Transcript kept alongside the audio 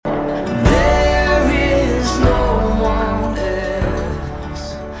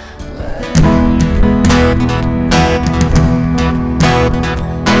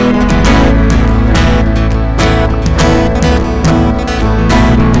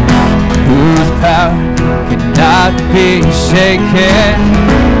not be shaken,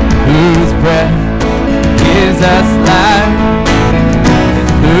 whose breath gives us life,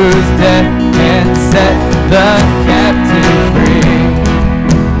 whose death can set the captive free.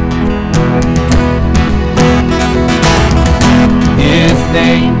 His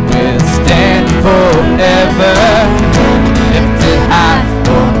name will stand forever, lifted high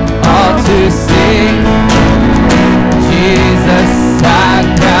for all to see. Jesus, our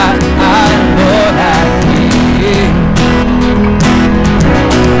God, our Lord, our King.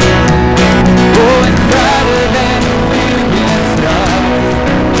 Oh, and brighter than a million stars,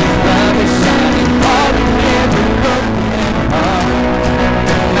 His love is shining, calling every broken heart.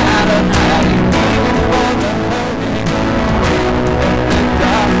 No matter how you feel for the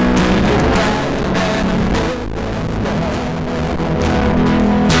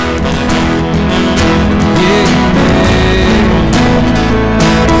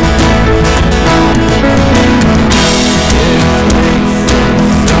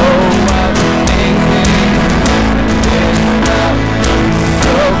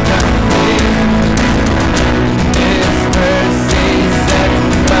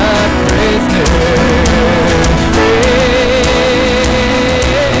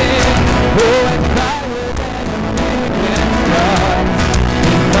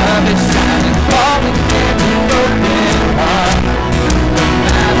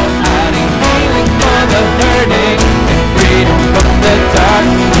the dark,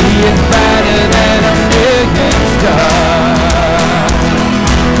 you're brighter than a million stars.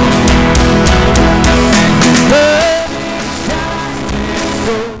 Yeah.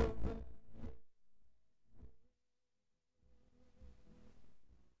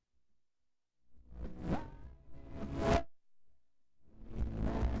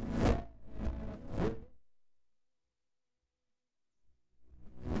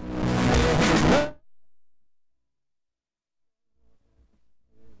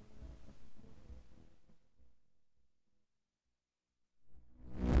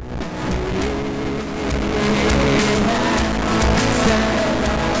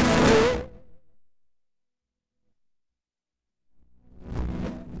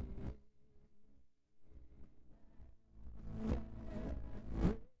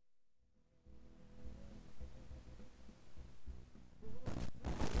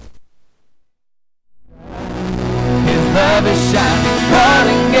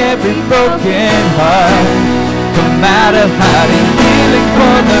 Broken heart, come out of hiding, healing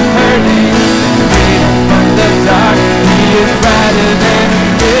for the hurting, freedom from the dark. He is brighter than a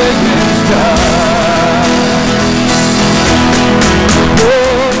million stars.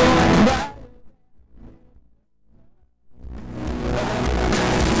 Out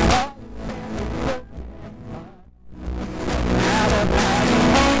of hiding, healing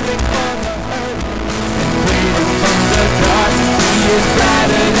for the hurting, freedom from the dark. He is brighter than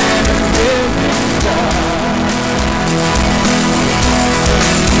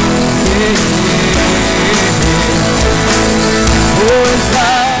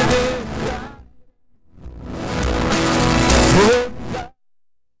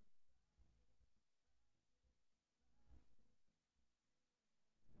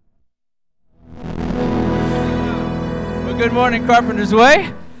Good morning, Carpenter's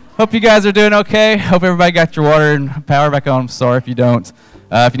Way. Hope you guys are doing okay. Hope everybody got your water and power back on. I'm sorry if you don't.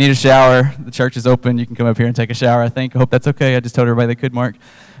 If you need a shower, the church is open. You can come up here and take a shower, I think. I hope that's okay. I just told everybody they could, Mark.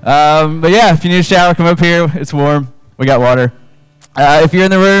 But yeah, if you need a shower, come up here. It's warm. We got water. If you're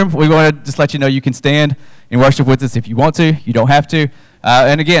in the room, we want to just let you know you can stand and worship with us if you want to. You don't have to.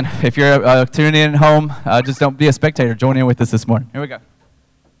 And again, if you're tuning in at home, just don't be a spectator. Join in with us this morning. Here we go.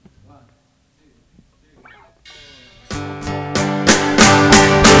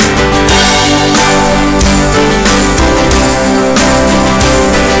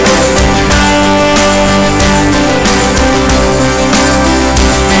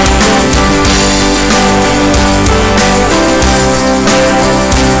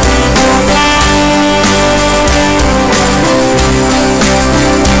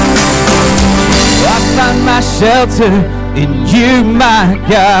 My shelter in you, my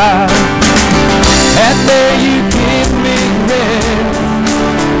God, and there you give me rest.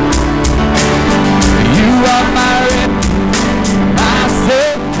 You are my refuge, my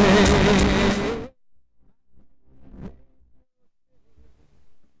safety.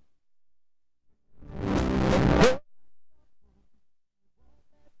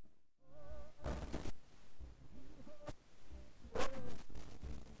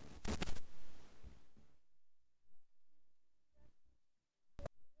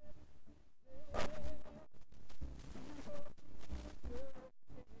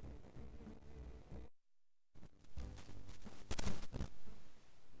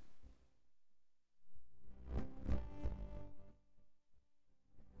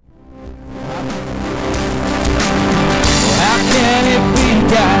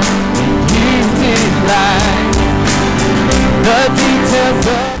 the details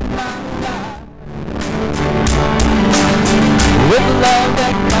of my life, with love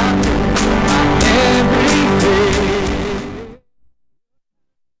that conquers my everything.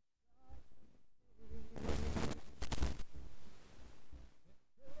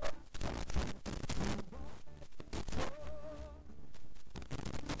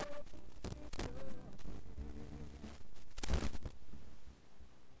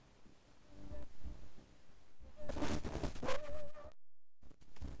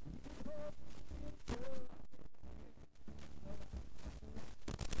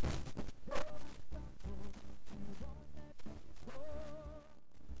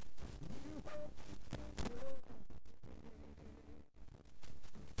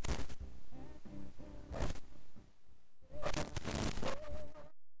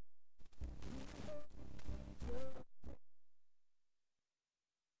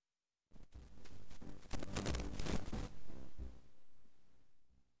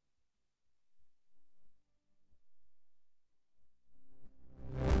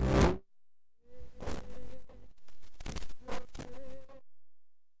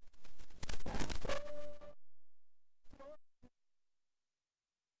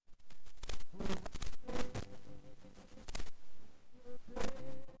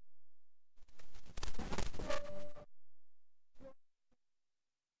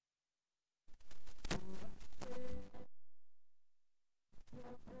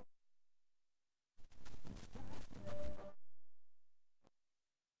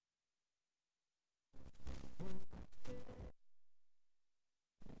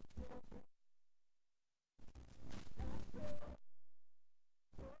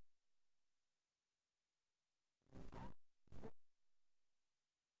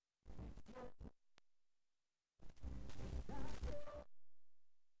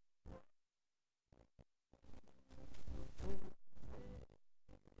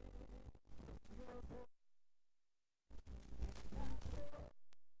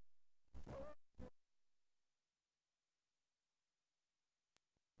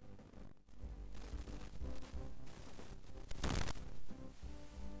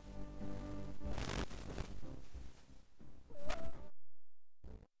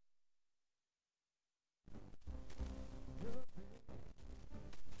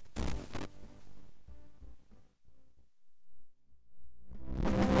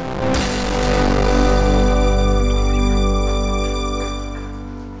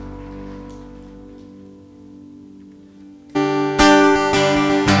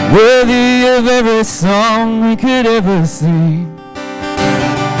 Worthy of every song we could ever sing,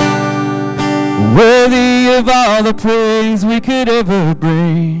 worthy of all the praise we could ever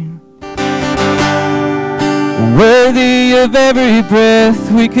bring, worthy of every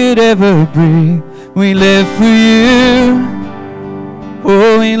breath we could ever breathe. We live for you,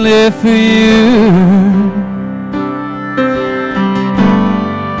 oh, we live for you.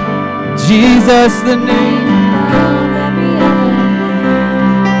 Jesus, the name above every other name.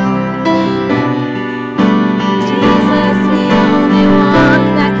 Jesus, the only one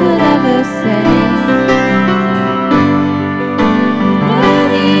that could ever save.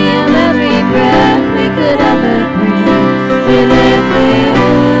 Worthy of every breath we could ever breathe. We live for you.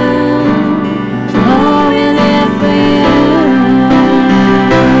 Oh, we live for you.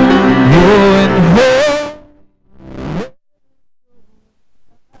 Oh, and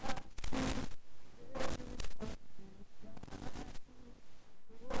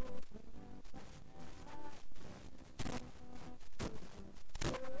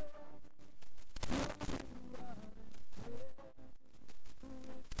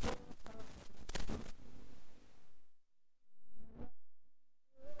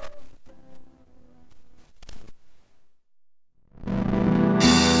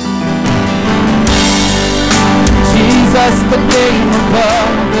Jesus, the name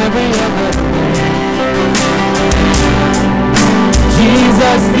above every other name.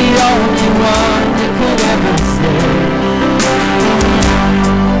 Jesus, the only one that could ever save.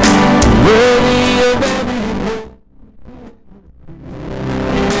 Worthy of every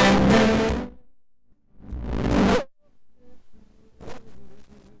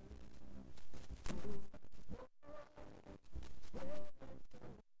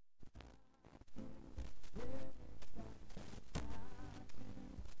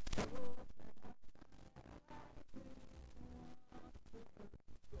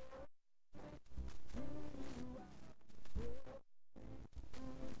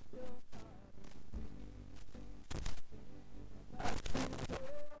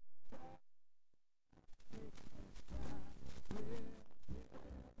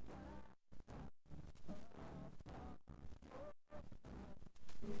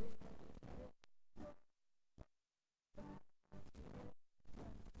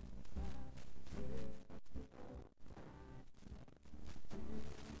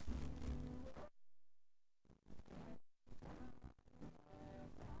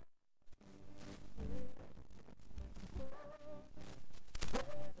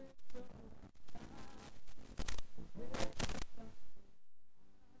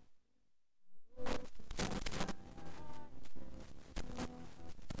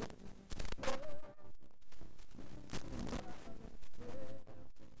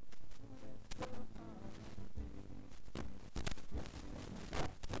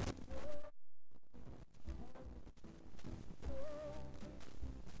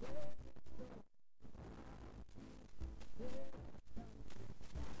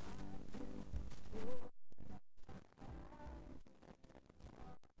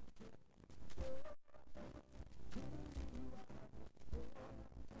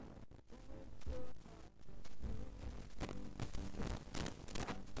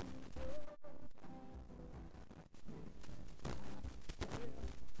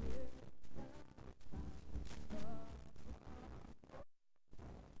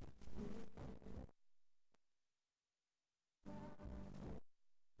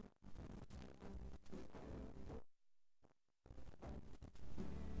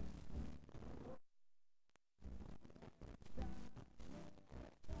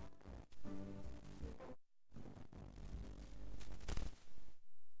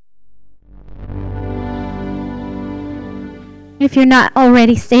If you're not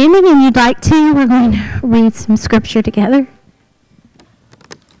already standing and you'd like to, we're going to read some scripture together.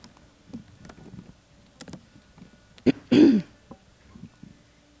 Yet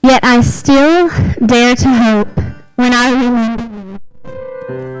I still dare to hope when I remember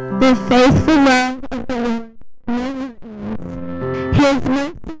the faithful love of the Lord never ends. His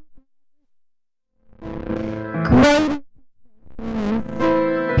mercy great.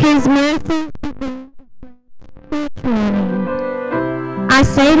 His mercy each morning. I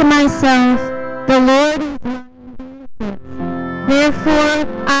say to myself, the Lord is my benefit. Therefore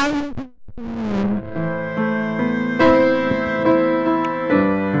I will be still.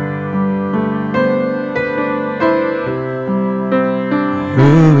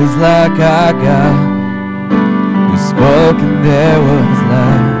 Who is like our God, who spoke and there was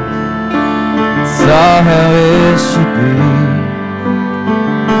light, and saw how it should be.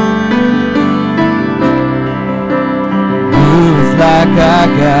 Who is like our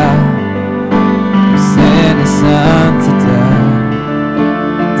God, who sent his Son to die,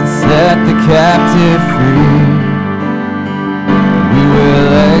 to set the captive free. We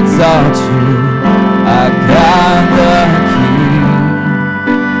will exalt you, our God the King.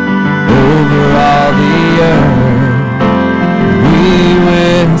 Over all the earth we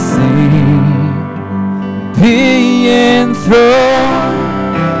will sing, be enthroned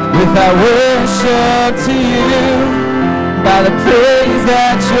with our worship to you, by the praise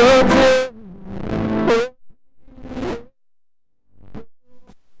that you're doing.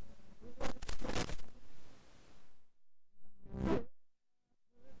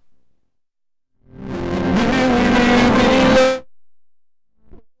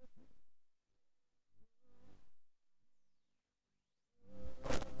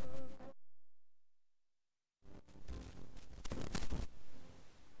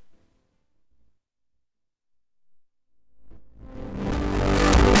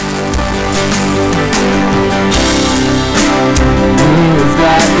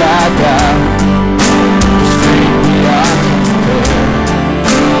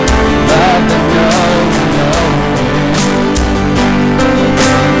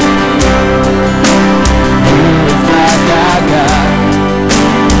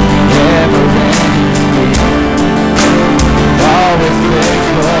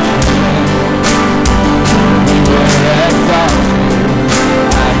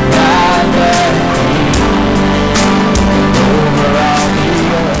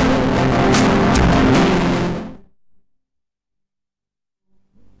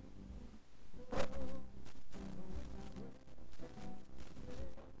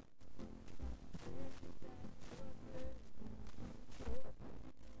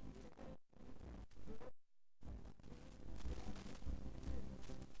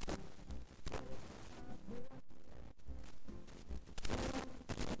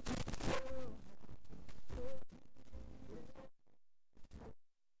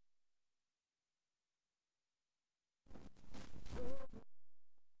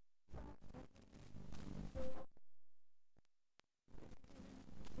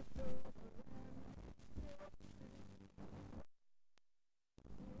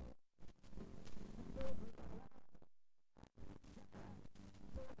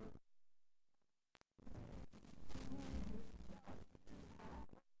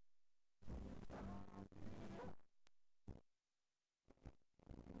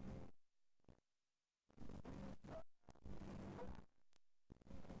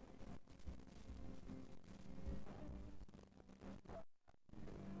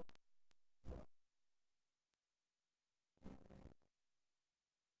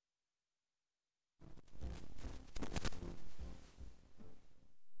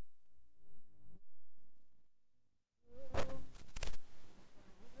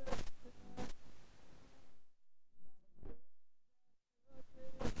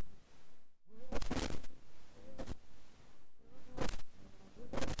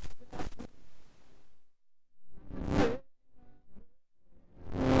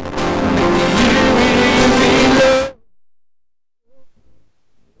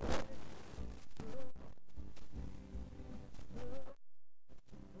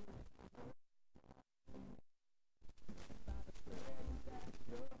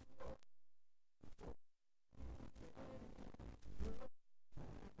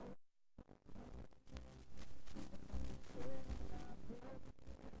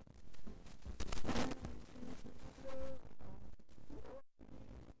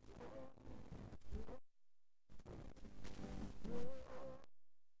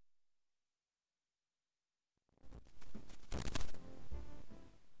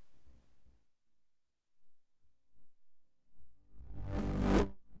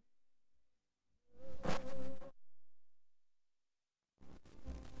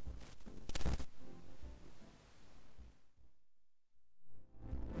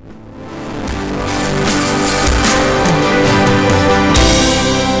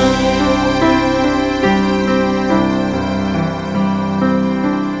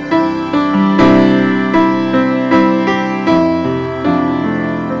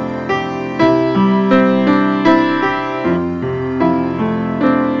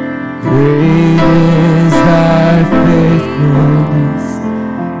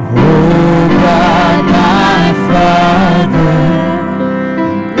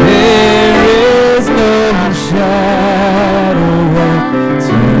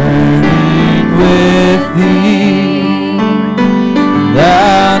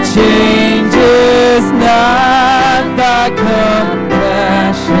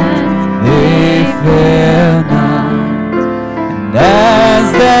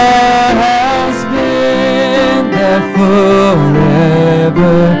 that has been, that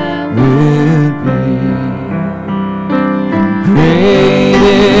forever will be. Great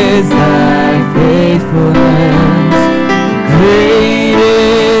is thy faithfulness. Great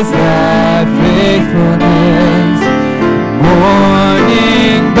is thy faithfulness.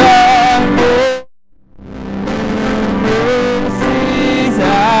 Morning by mercies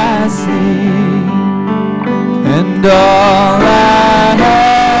I see, and all I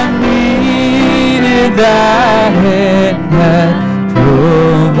have needed thy hand hath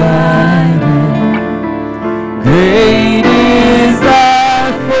provided. Great is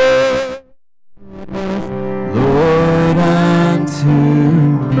thy faithfulness, Lord, unto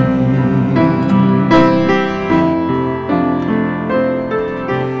me.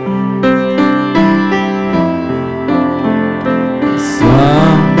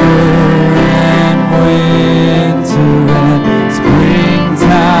 Summer and winter and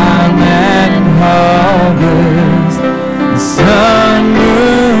springtime and harvest, sun,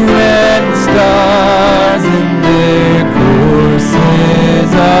 moon, and stars in their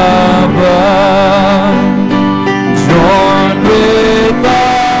courses above, join with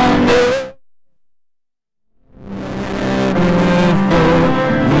all witness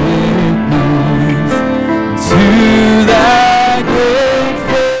to thy great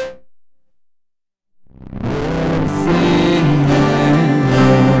mercy and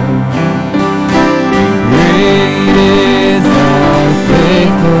love. Great is thy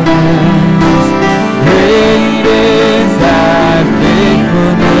faithfulness. Great is thy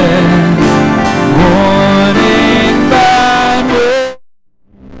faithfulness. Morning by morning,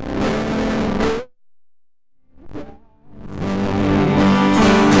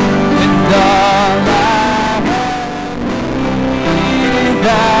 and all I have needed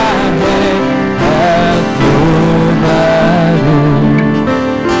thy hand hath provided.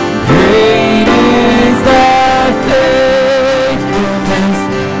 Great is thy faithfulness,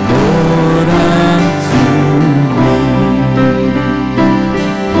 Lord, unto me.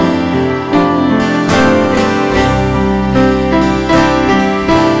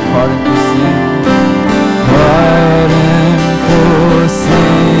 Pardon for sin, pardon for sin,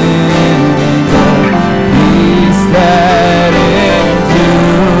 and the peace that endureth.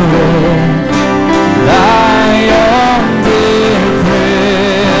 Thy own dear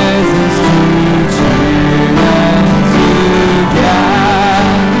presence to cheer and to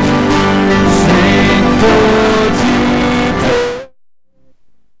guide. Sing for today.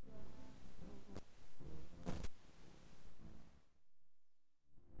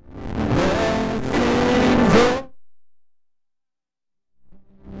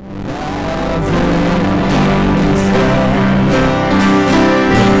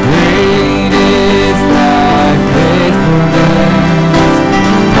 Great is thy faithfulness.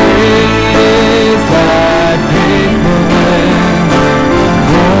 Great is thy faithfulness.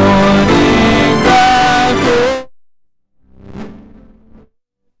 Morning by morning,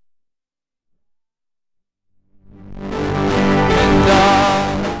 and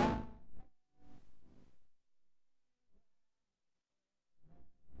all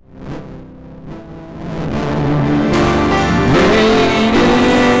great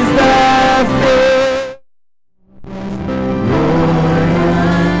is thy faithfulness, Lord,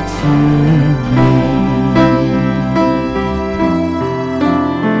 unto me.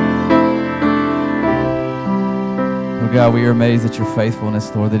 Oh God, we are amazed at your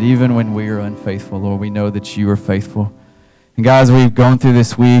faithfulness, Lord, that even when we are unfaithful, Lord, we know that you are faithful. And God, as we've gone through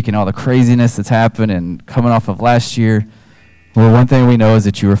this week and all the craziness that's happened and coming off of last year, Lord, one thing we know is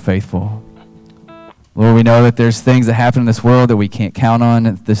that you are faithful. Lord, we know that there's things that happen in this world that we can't count on,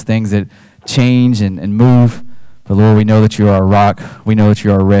 and there's things that change and move. But Lord, we know that you are our rock. We know that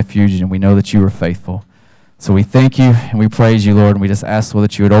you are our refuge, and we know that you are faithful. So we thank you and we praise you, Lord, and we just ask, Lord,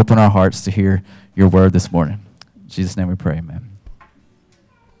 that you would open our hearts to hear your word this morning. In Jesus' name we pray, amen.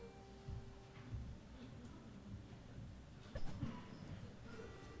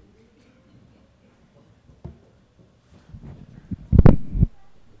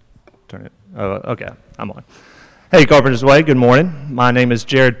 Turn it. Oh, okay. I'm on. Hey, Carpenter's Way. Good morning. My name is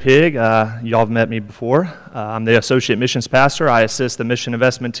Jared Pigg. Y'all have met me before. I'm the associate missions pastor. I assist the mission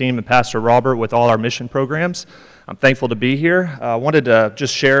investment team and Pastor Robert with all our mission programs. I'm thankful to be here. I wanted to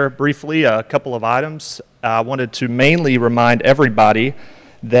just share briefly a couple of items. I wanted to mainly remind everybody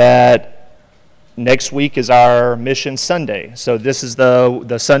that Next week is our Mission Sunday. So this is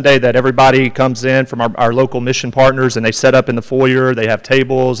the Sunday that everybody comes in from our local mission partners, and they set up in the foyer. They have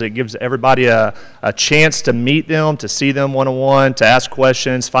tables. It gives everybody a chance to meet them, to see them one-on-one, to ask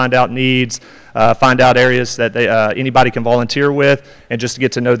questions, find out needs, find out areas that anybody can volunteer with, and just to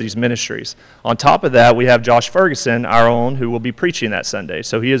get to know these ministries. On top of that, we have Josh Ferguson, our own, who will be preaching that Sunday.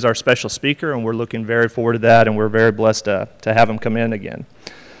 So he is our special speaker, and we're looking very forward to that, and we're very blessed to have him come in again.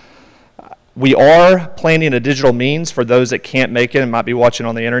 We are planning a digital means for those that can't make it and might be watching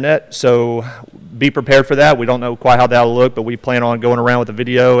on the internet, so be prepared for that. We don't know quite how that'll look, but we plan on going around with a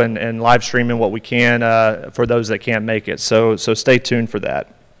video and live streaming what we can for those that can't make it. So stay tuned for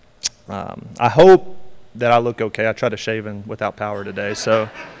that. I hope that I look okay. I tried to shave in without power today, so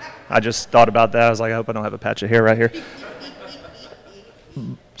I just thought about that. I was like, I hope I don't have a patch of hair right here.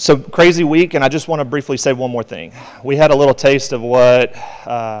 So crazy week, and I just want to briefly say one more thing. We had a little taste of what...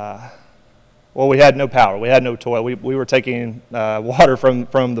 Well, we had no power. We had no toilet. We were taking water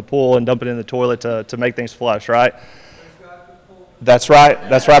from the pool and dumping it in the toilet to make things flush, right? That's right.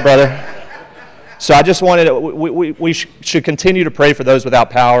 That's right, brother. So I just wanted we should continue to pray for those without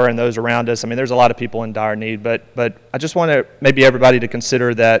power and those around us. I mean, there's a lot of people in dire need, but I just wanted maybe everybody to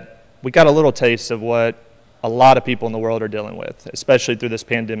consider that we got a little taste of what a lot of people in the world are dealing with, especially through this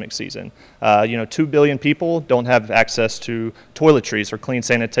pandemic season. 2 billion people don't have access to toiletries or clean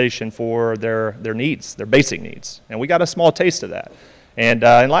sanitation for their needs, their basic needs. And we got a small taste of that. And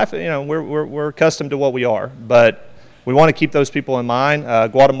in life, we're accustomed to what we are, but we want to keep those people in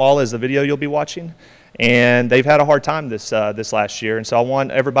mind. Guatemala is the video you'll be watching, and they've had a hard time this last year. And so I want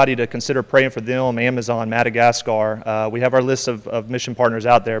everybody to consider praying for them. Amazon, Madagascar. We have our list of mission partners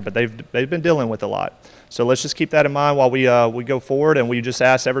out there, but they've been dealing with a lot. So let's just keep that in mind while we go forward, and we just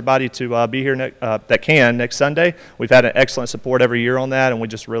ask everybody to be here that can next Sunday. We've had an excellent support every year on that, and we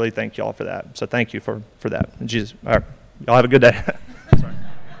just really thank y'all for that. So thank you for that. In Jesus, all right, y'all have a good day. Sorry.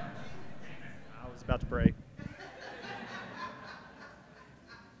 I was about to pray.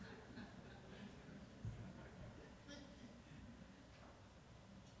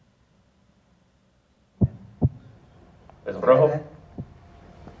 ¿Es rojo?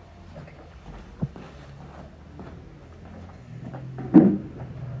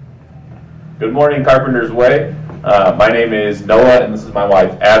 Good morning, Carpenter's Way. My name is Noah, and this is my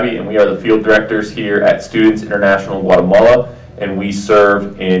wife, Abby, and we are the field directors here at Students International Guatemala, and we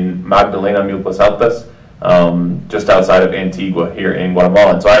serve in Magdalena, Milpas Altas, just outside of Antigua here in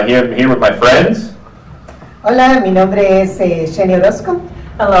Guatemala. And so I'm here with my friends. Hola, mi nombre es Sheni Orozco.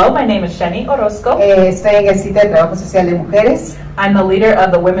 Hello, my name is Sheni Orozco. Estoy en el sitio de trabajo social de mujeres. I'm the leader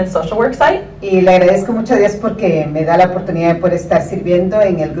of the Women's Social Work site. Y le agradezco mucho a Dios porque me da la oportunidad de poder estar sirviendo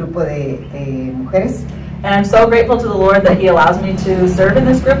en el grupo de mujeres. And I'm so grateful to the Lord that He allows me to serve in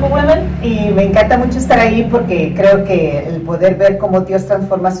this group of women. Y me encanta mucho estar ahí porque creo que el poder ver cómo Dios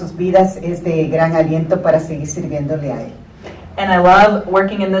transforma sus vidas es de gran aliento para seguir sirviéndole a Él. And I love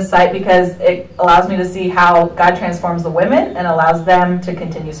working in this site because it allows me to see how God transforms the women and allows them to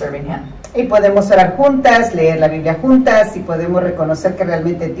continue serving Him. Y podemos orar juntas, leer la Biblia juntas, y podemos reconocer que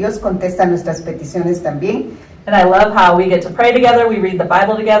realmente Dios contesta nuestras peticiones también. And I love how we get to pray together, we read the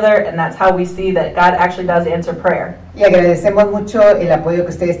Bible together, and that's how we see that God actually does answer prayer. Y agradecemos mucho el apoyo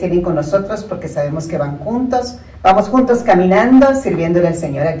que ustedes tienen con nosotros porque sabemos que vamos juntos caminando, sirviéndole al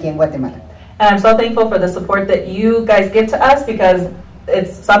Señor aquí en Guatemala. And I'm so thankful for the support that you guys give to us because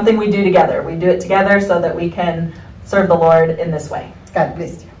it's something we do together. We do it together so that we can serve the Lord in this way. God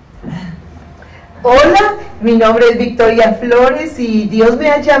bless you. Hola, mi nombre es Victoria Flores y Dios me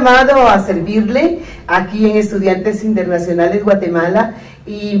ha llamado a servirle aquí en Estudiantes Internacionales Guatemala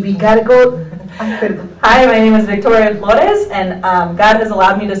y mi cargo... Hi, my name is Victoria Flores and God has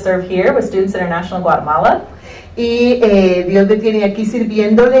allowed me to serve here with Students International Guatemala. Y Dios me tiene aquí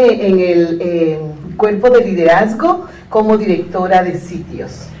sirviéndole en el cuerpo de liderazgo como directora de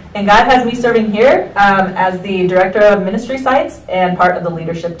sitios. And God has me serving here as the director of ministry sites and part of the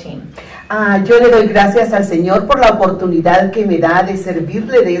leadership team. Yo le doy gracias al Señor por la oportunidad que me da de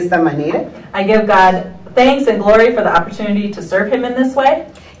servirle de esta manera. I give God thanks and glory for the opportunity to serve Him in this way.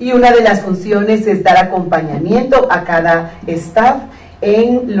 Y una de las funciones es dar acompañamiento a cada staff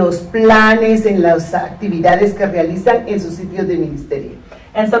en los planes, en las actividades que realizan en sus sitios de ministerio.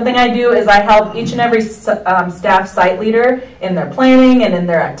 And something I do is I help each and every staff site leader in their planning and in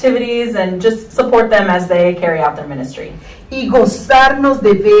their activities and just support them as they carry out their ministry. Y gozarnos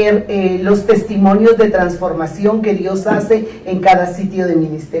de ver los testimonios de transformación que Dios hace en cada sitio de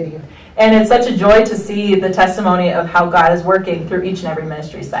ministerio. And it's such a joy to see the testimony of how God is working through each and every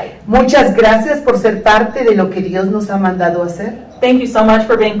ministry site. Muchas gracias por ser parte de lo que Dios nos ha mandado hacer. thank you so much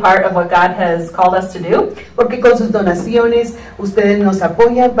for being part of what God has called us to do. Porque con sus donaciones ustedes nos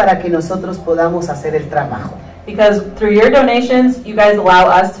apoyan para que nosotros podamos hacer el trabajo. Because through your donations, you guys allow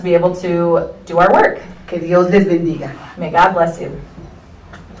us to be able to do our work. Que Dios les bendiga. May God bless you.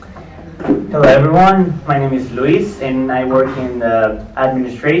 Hello everyone, my name is Luis and I work in the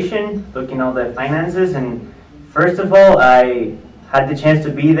administration, looking at all the finances. And first of all, I had the chance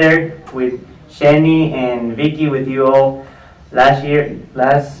to be there with Shani and Vicky, with you all last year,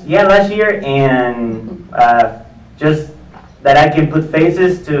 and just that I can put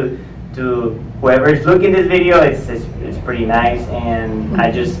faces to whoever's looking this video. It's pretty nice, and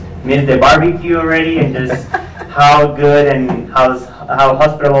I just missed the barbecue already, and just how good and how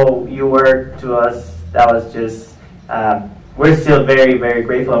hospitable you were to us. That was just we're still very, very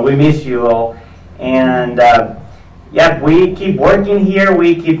grateful, and we miss you all. And yeah, we keep working here.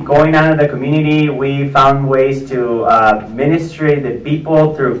 We keep going out of the community. We found ways to minister the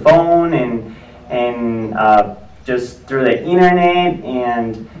people through phone and just through the internet.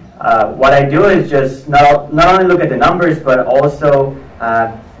 And what I do is just not only look at the numbers, but also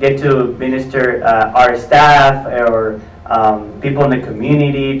get to minister our staff or people in the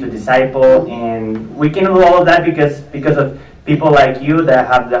community, to disciple. And we can do all of that because of people like you that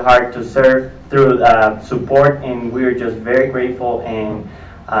have the heart to serve through support, and we're just very grateful. And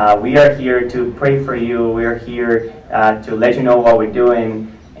we are here to pray for you. We are here to let you know what we're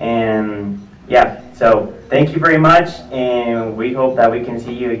doing. And yeah, so thank you very much, and we hope that we can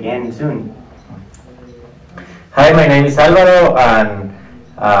see you again soon. Hi, my name is Alvaro, and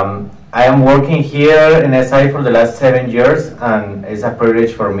I am working here in SI for the last 7 years, and it's a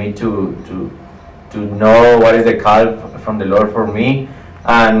privilege for me to know what is the call from the Lord for me.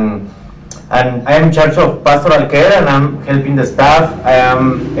 And I am in charge of pastoral care, and I'm helping the staff. I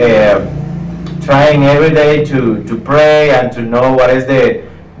am trying every day to pray and to know what is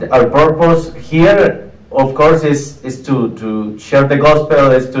our purpose here. Of course, is to share the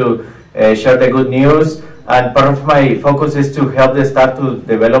gospel, is to share the good news. And part of my focus is to help the staff to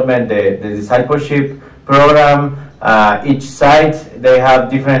develop the discipleship program. Each site, they have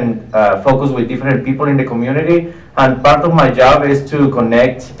different focus with different people in the community. And part of my job is to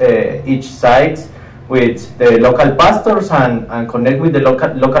connect each site with the local pastors and connect with the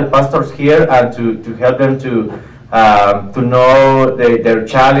local pastors here, and to help them to know their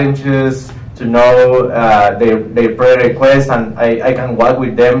challenges, to know their prayer requests, and I can walk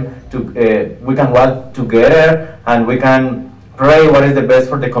with them. We can walk together, and we can pray what is the best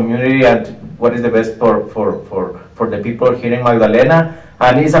for the community and what is the best for the people here in Magdalena.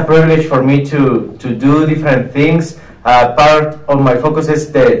 And it's a privilege for me to do different things. Part of my focus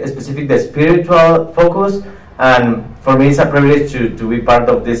is the spiritual focus, and for me it's a privilege to be part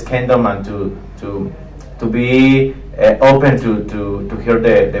of this kingdom and to be open to hear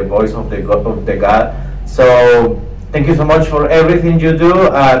the voice of the God. So thank you so much for everything you do,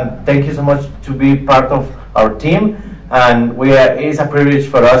 and thank you so much to be part of our team. And it's a privilege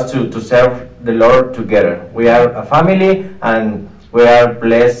for us to serve the Lord together. We are a family, and we are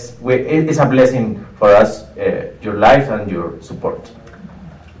blessed. It's a blessing for us, your life and your support.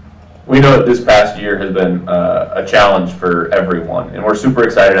 We know that this past year has been a challenge for everyone, and we're super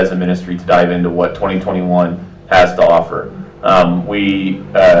excited as a ministry to dive into what 2021 has to offer.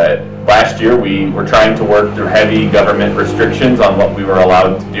 Last year we were trying to work through heavy government restrictions on what we were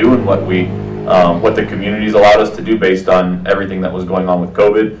allowed to do and what the communities allowed us to do based on everything that was going on with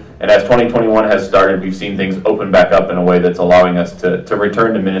COVID. And as 2021 has started, we've seen things open back up in a way that's allowing us to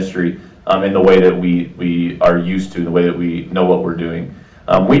return to ministry in the way that we are used to, the way that we know what we're doing.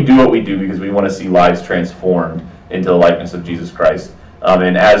 We do what we do because we want to see lives transformed into the likeness of Jesus Christ.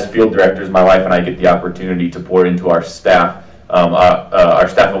 And as field directors, my wife and I get the opportunity to pour into our staff,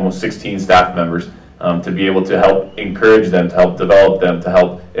 almost 16 staff members, to be able to help encourage them, to help develop them, to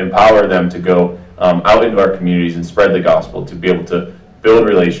help empower them to go out into our communities and spread the gospel, to be able to build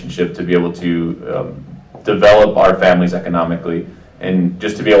relationship, to be able to develop our families economically, and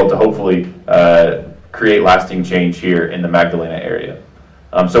just to be able to hopefully create lasting change here in the Magdalena area.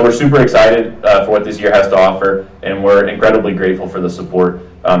 So we're super excited for what this year has to offer, and we're incredibly grateful for the support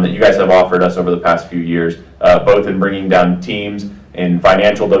that you guys have offered us over the past few years, both in bringing down teams, in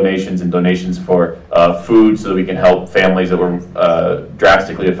financial donations, and donations for food so that we can help families that were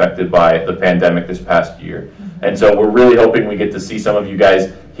drastically affected by the pandemic this past year. And so we're really hoping we get to see some of you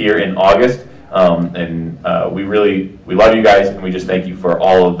guys here in August. We love you guys, and we just thank you for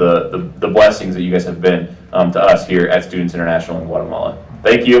all of the blessings that you guys have been to us here at Students International in Guatemala.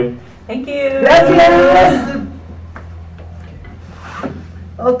 Thank you. Thank you. Gracias.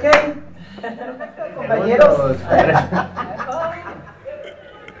 Okay. Compañeros.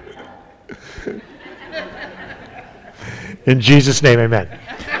 In Jesus' name, amen.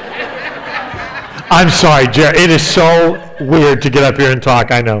 I'm sorry, Jared. It is so weird to get up here and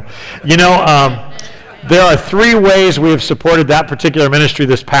talk, I know. You know, there are 3 ways we have supported that particular ministry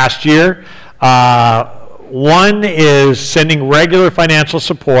this past year. One is sending regular financial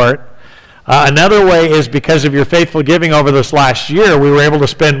support. Another way is because of your faithful giving over this last year, we were able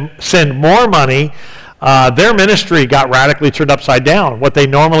to send more money. Their ministry got radically turned upside down. What they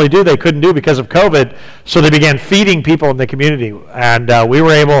normally do, they couldn't do because of COVID, so they began feeding people in the community. And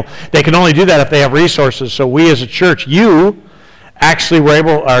they can only do that if they have resources. So we as a church, you actually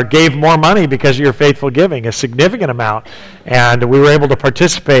gave more money because of your faithful giving, a significant amount, and we were able to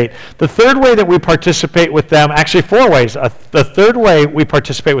participate. The third way that we participate with them, actually 4 ways. The third way we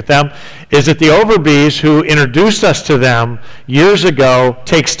participate with them is that the Overbees, who introduced us to them years ago,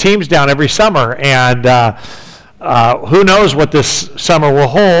 takes teams down every summer, and who knows what this summer will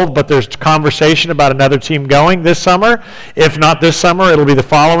hold, but there's conversation about another team going this summer. If not this summer, it'll be the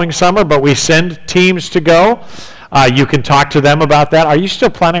following summer, but we send teams to go. You can talk to them about that. Are you still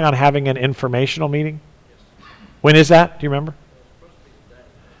planning on having an informational meeting? When is that? Do you remember?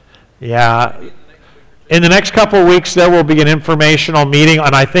 Yeah. In the next couple of weeks, there will be an informational meeting,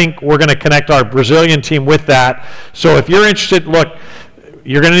 and I think we're going to connect our Brazilian team with that. So if you're interested, look,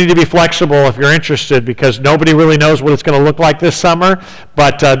 you're going to need to be flexible if you're interested, because nobody really knows what it's going to look like this summer.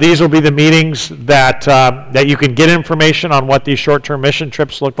 But these will be the meetings that you can get information on what these short-term mission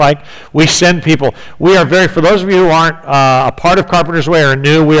trips look like. We send people. We are for those of you who aren't a part of Carpenter's Way or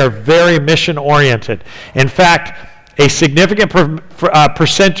new, we are very mission-oriented. In fact, a significant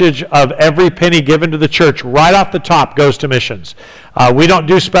percentage of every penny given to the church right off the top goes to missions. We don't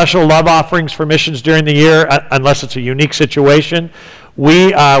do special love offerings for missions during the year unless it's a unique situation.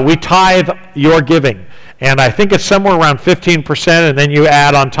 We tithe your giving, and I think it's somewhere around 15%, and then you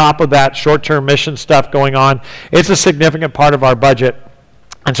add on top of that short-term mission stuff going on. It's a significant part of our budget.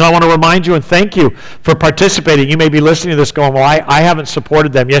 And so I want to remind you and thank you for participating. You may be listening to this going, well, I haven't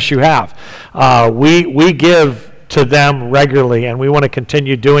supported them. Yes, you have. We give to them regularly, and we want to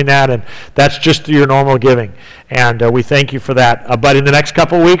continue doing that, and that's just through your normal giving, and we thank you for that. But in the next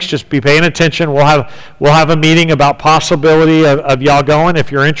couple of weeks, just be paying attention. We'll have a meeting about possibility of y'all going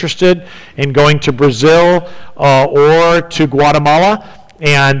if you're interested in going to Brazil or to Guatemala.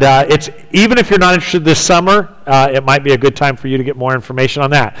 And it's even if you're not interested this summer, it might be a good time for you to get more information on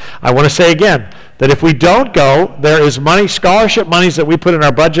that. I want to say again that if we don't go, there is money, scholarship monies that we put in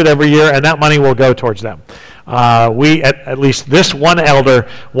our budget every year, and that money will go towards them. We, at least this one elder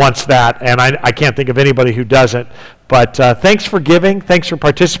wants that, and I can't think of anybody who doesn't. But thanks for giving. Thanks for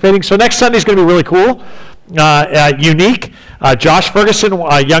participating. So next Sunday is going to be really cool, unique. Josh Ferguson,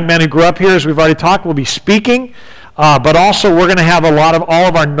 a young man who grew up here, as we've already talked, will be speaking. But also we're going to have all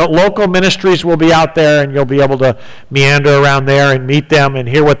of our local ministries will be out there, and you'll be able to meander around there and meet them and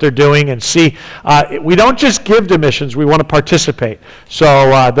hear what they're doing and see. We don't just give to missions, we want to participate. So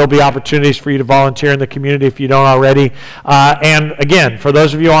there'll be opportunities for you to volunteer in the community if you don't already. And again, for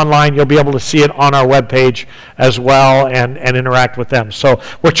those of you online, you'll be able to see it on our webpage as well and interact with them. So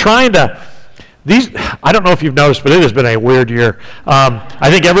we're trying to... I don't know if you've noticed, but it has been a weird year. I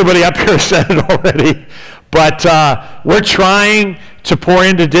think everybody up here said it already. But we're trying to pour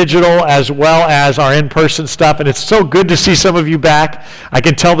into digital as well as our in-person stuff, and it's so good to see some of you back. I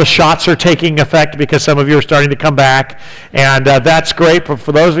can tell the shots are taking effect because some of you are starting to come back, and that's great. But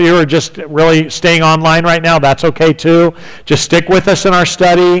for those of you who are just really staying online right now, that's okay too. Just stick with us in our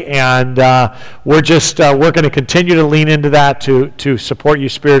study, and we're going to continue to lean into that to support you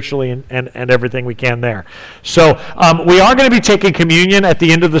spiritually and everything we can there. So we are going to be taking communion at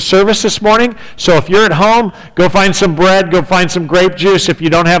the end of the service this morning. So if you're at home, go find some bread, go find some grape juice. If you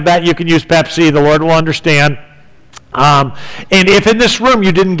don't have that, you can use Pepsi. The Lord will understand. And if in this room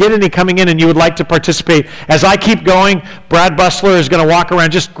you didn't get any coming in and you would like to participate, as I keep going, Brad Bustler is going to walk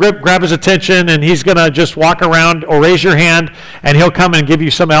around, just grab his attention, and he's going to just walk around or raise your hand, and he'll come and give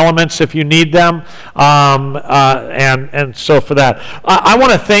you some elements if you need them. And so for that, I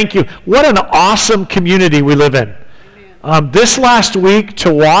want to thank you. What an awesome community we live in. This last week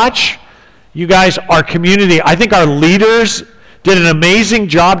to watch, you guys, our community, I think our leaders did an amazing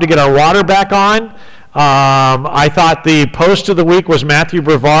job to get our water back on. I thought the post of the week was Matthew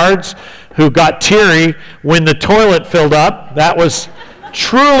Brevard's, who got teary when the toilet filled up. That was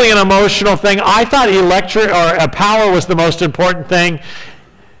truly an emotional thing. I thought power was the most important thing.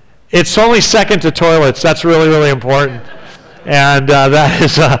 It's only second to toilets. That's really, really important. And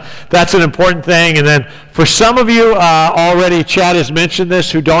that's an important thing. And then for some of you already, Chad has mentioned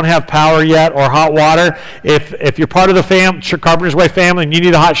this, who don't have power yet or hot water, if you're part of the Carpenter's Way family and you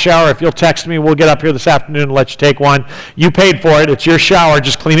need a hot shower, if you'll text me, we'll get up here this afternoon and let you take one. You paid for it. It's your shower.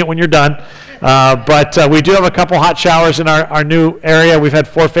 Just clean it when you're done. But we do have a couple hot showers in our new area. We've had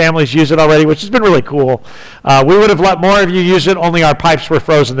 4 families use it already, which has been really cool. We would have let more of you use it, only our pipes were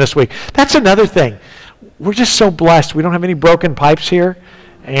frozen this week. That's another thing. We're just so blessed. We don't have any broken pipes here.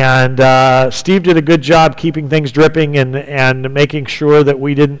 And Steve did a good job keeping things dripping and making sure that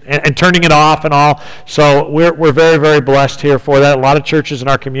we didn't, and turning it off and all. So we're very, very blessed here for that. A lot of churches in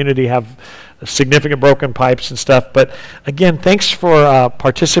our community have significant broken pipes and stuff. But again, thanks for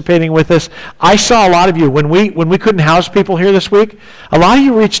participating with us. I saw a lot of you when we couldn't house people here this week. A lot of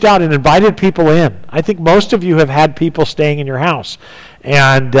you reached out and invited people in. I think most of you have had people staying in your house.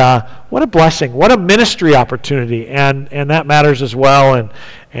 And what a blessing! What a ministry opportunity, and that matters as well.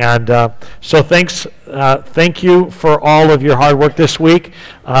 And so thank you for all of your hard work this week.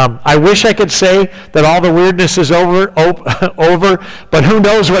 I wish I could say that all the weirdness is over, but who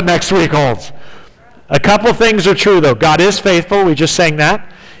knows what next week holds? A couple things are true though. God is faithful. We just sang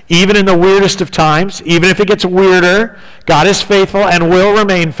that. Even in the weirdest of times, even if it gets weirder, God is faithful and will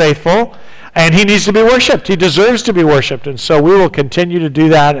remain faithful. And he needs to be worshiped. He deserves to be worshiped. And so we will continue to do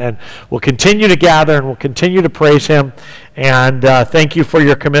that, and we'll continue to gather, and we'll continue to praise him. And thank you for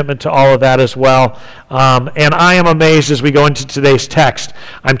your commitment to all of that as well. And I am amazed as we go into today's text.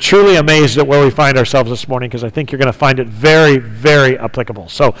 I'm truly amazed at where we find ourselves this morning, because I think you're going to find it very, very applicable.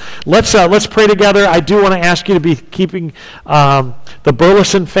 So let's pray together. I do want to ask you to be keeping the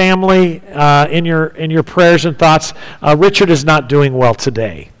Burleson family in your prayers and thoughts. Richard is not doing well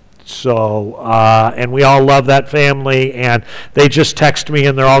today. So, and we all love that family, and they just text me,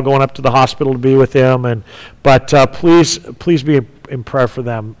 and they're all going up to the hospital to be with him. But please be in prayer for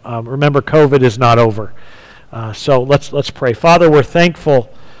them. Remember, COVID is not over. So let's pray. Father, we're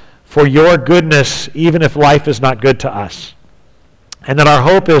thankful for your goodness, even if life is not good to us, and that our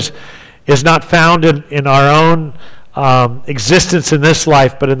hope is not found in our own existence in this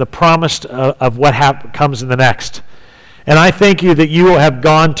life, but in the promise of what comes in the next. And I thank you that you have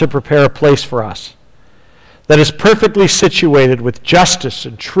gone to prepare a place for us that is perfectly situated with justice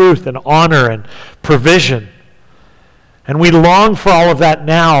and truth and honor and provision. And we long for all of that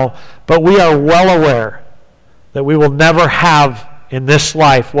now, but we are well aware that we will never have in this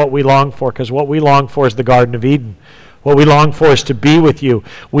life what we long for, because what we long for is the Garden of Eden. What we long for is to be with you.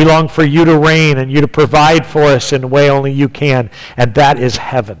 We long for you to reign and you to provide for us in a way only you can, and that is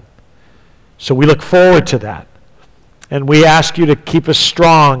heaven. So we look forward to that. And we ask you to keep us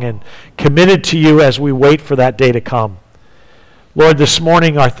strong and committed to you as we wait for that day to come. Lord, this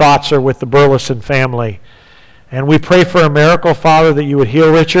morning our thoughts are with the Burleson family. And we pray for a miracle, Father, that you would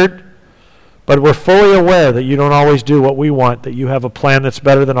heal Richard. But we're fully aware that you don't always do what we want, that you have a plan that's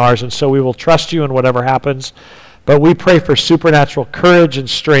better than ours. And so we will trust you in whatever happens. But we pray for supernatural courage and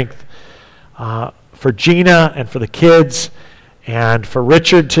strength for Gina and for the kids and for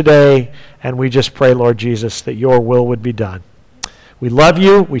Richard today. And we just pray, Lord Jesus, that your will would be done. We love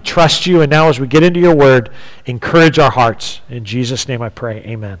you, we trust you, and now as we get into your word, encourage our hearts. In Jesus' name I pray,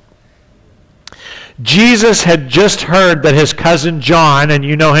 amen. Jesus had just heard that his cousin John, and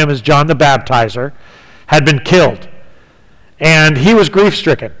you know him as John the Baptizer, had been killed. And he was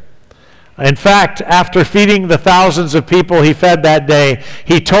grief-stricken. In fact, after feeding the thousands of people he fed that day,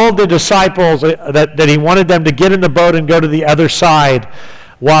 he told the disciples that he wanted them to get in the boat and go to the other side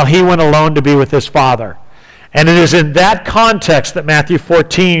while he went alone to be with his Father. And it is in that context that Matthew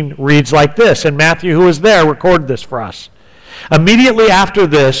 14 reads like this. And Matthew, who was there, recorded this for us. Immediately after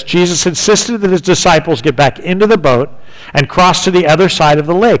this, Jesus insisted that his disciples get back into the boat and cross to the other side of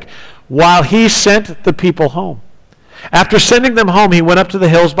the lake while he sent the people home. After sending them home, he went up to the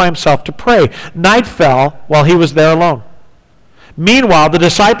hills by himself to pray. Night fell while he was there alone. Meanwhile, the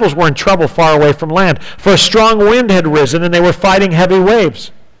disciples were in trouble far away from land, for a strong wind had risen and they were fighting heavy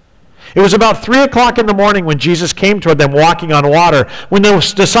waves. It was about 3 o'clock in the morning when Jesus came toward them walking on water. When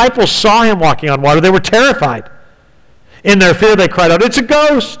the disciples saw him walking on water, they were terrified. In their fear, they cried out, "It's a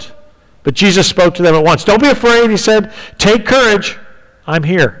ghost!" But Jesus spoke to them at once. "Don't be afraid," he said. "Take courage. I'm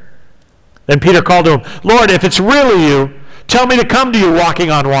here." Then Peter called to him, "Lord, if it's really you, tell me to come to you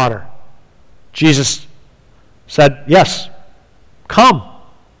walking on water." Jesus said, "Yes, come."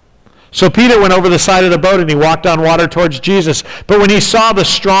 So Peter went over the side of the boat and he walked on water towards Jesus. But when he saw the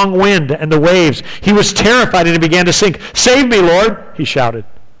strong wind and the waves, he was terrified and he began to sink. "Save me, Lord," he shouted.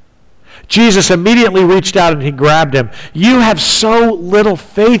 Jesus immediately reached out and he grabbed him. "You have so little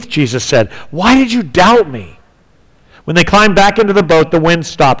faith," Jesus said. "Why did you doubt me?" When they climbed back into the boat, the wind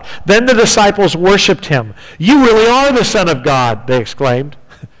stopped. Then the disciples worshiped him. "You really are the Son of God," they exclaimed.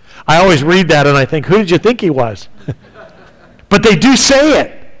 I always read that and I think, who did you think he was? But they do say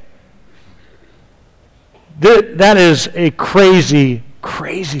it. That is a crazy,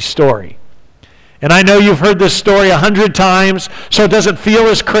 crazy story. And I know you've heard this story 100 times, so it doesn't feel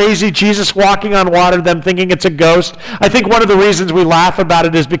as crazy. Jesus walking on water, them thinking it's a ghost. I think one of the reasons we laugh about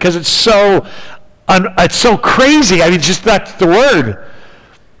it is because it's so crazy. I mean, just that's the word.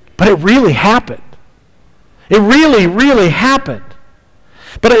 But it really happened. It really, really happened.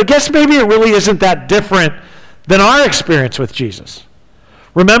 But I guess maybe it really isn't that different than our experience with Jesus.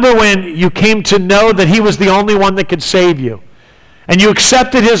 Remember when you came to know that he was the only one that could save you, and you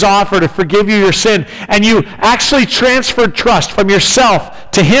accepted his offer to forgive you your sin, and you actually transferred trust from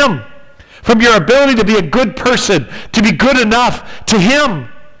yourself to him, from your ability to be a good person, to be good enough, to him,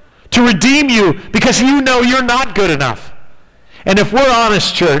 to redeem you because you know you're not good enough. And if we're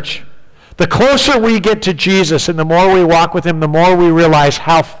honest, church, the closer we get to Jesus and the more we walk with him, the more we realize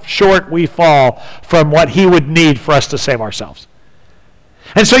how short we fall from what he would need for us to save ourselves.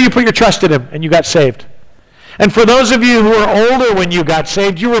 And so you put your trust in him and you got saved. And for those of you who are older when you got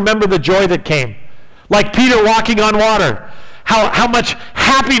saved, you remember the joy that came. Like Peter walking on water. How much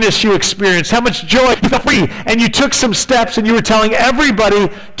happiness you experienced, how much joy you felt free. And you took some steps and you were telling everybody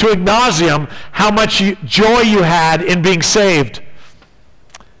to ad nauseam how much joy you had in being saved.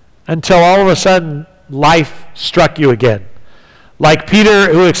 Until all of a sudden, life struck you again. Like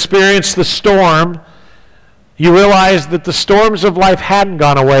Peter who experienced the storm, you realized that the storms of life hadn't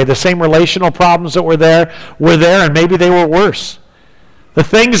gone away. The same relational problems that were there, and maybe they were worse. The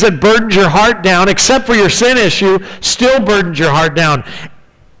things that burdened your heart down, except for your sin issue, still burdened your heart down.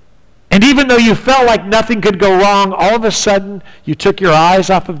 And even though you felt like nothing could go wrong, all of a sudden you took your eyes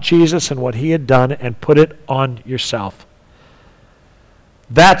off of Jesus and what he had done and put it on yourself.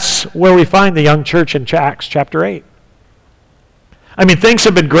 That's where we find the young church in Acts chapter 8. I mean, things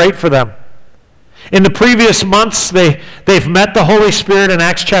have been great for them. In the previous months, they've met the Holy Spirit in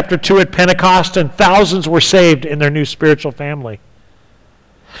Acts chapter 2 at Pentecost, and thousands were saved in their new spiritual family.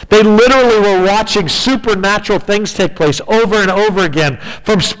 They literally were watching supernatural things take place over and over again,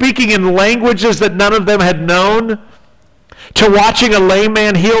 from speaking in languages that none of them had known, to watching a lame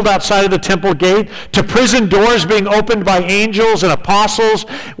man healed outside of the temple gate, to prison doors being opened by angels and apostles,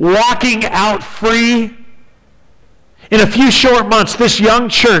 walking out free. In a few short months, this young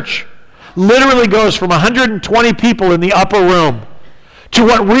church literally goes from 120 people in the upper room to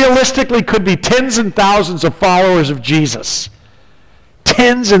what realistically could be tens and thousands of followers of Jesus.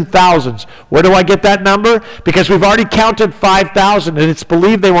 Tens and thousands. Where do I get that number? Because we've already counted 5,000, and it's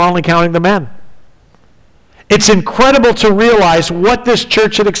believed they were only counting the men. It's incredible to realize what this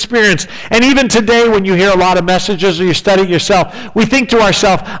church had experienced. And even today, when you hear a lot of messages or you study it yourself, we think to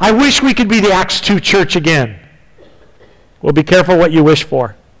ourselves, I wish we could be the Acts 2 church again. Well, be careful what you wish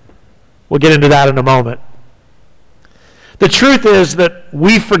for. We'll get into that in a moment. The truth is that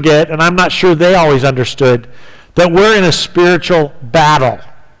we forget, and I'm not sure they always understood, that we're in a spiritual battle.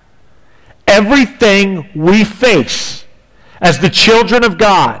 Everything we face as the children of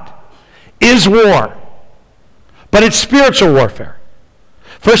God is war, but it's spiritual warfare.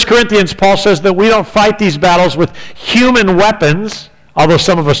 1 Corinthians, Paul says that we don't fight these battles with human weapons, although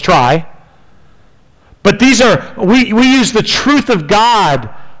some of us try, but we use the truth of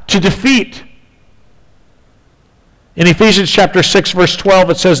God to defeat. In Ephesians chapter 6, verse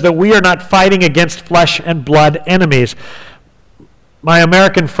 12, it says that we are not fighting against flesh and blood enemies. My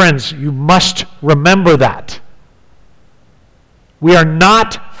American friends, you must remember that. We are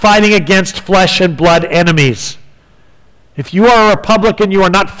not fighting against flesh and blood enemies. If you are a Republican, you are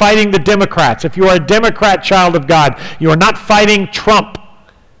not fighting the Democrats. If you are a Democrat child of God, you are not fighting Trump.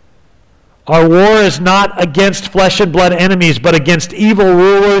 Our war is not against flesh and blood enemies, but against evil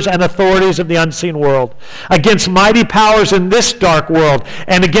rulers and authorities of the unseen world, against mighty powers in this dark world,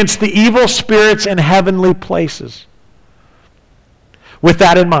 and against the evil spirits in heavenly places. With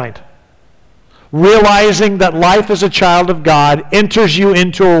that in mind, realizing that life as a child of God enters you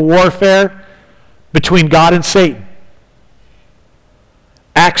into a warfare between God and Satan.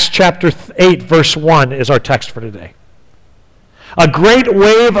 Acts chapter 8, verse 1 is our text for today. A great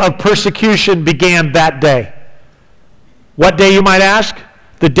wave of persecution began that day. What day, you might ask?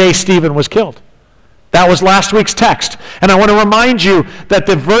 The day Stephen was killed. That was last week's text. And I want to remind you that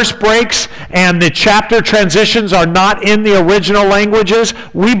the verse breaks and the chapter transitions are not in the original languages.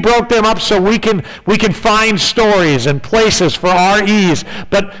 We broke them up so we can find stories and places for our ease.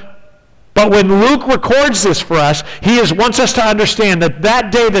 But But when Luke records this for us, he wants us to understand that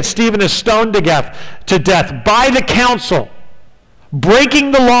that day that Stephen is stoned to death by the council,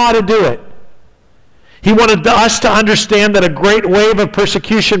 breaking the law to do it, he wanted us to understand that a great wave of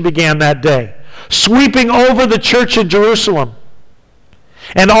persecution began that day, sweeping over the church in Jerusalem.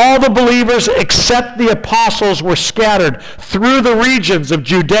 And all the believers except the apostles were scattered through the regions of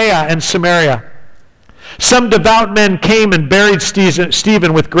Judea and Samaria. Some devout men came and buried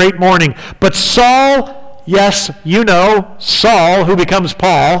Stephen with great mourning. But Saul, yes, you know, Saul, who becomes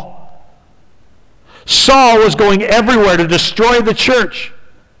Paul, Saul was going everywhere to destroy the church.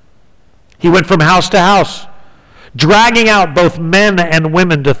 He went from house to house, dragging out both men and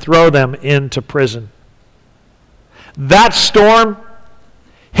women to throw them into prison. That storm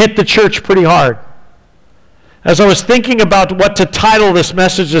hit the church pretty hard. As I was thinking about what to title this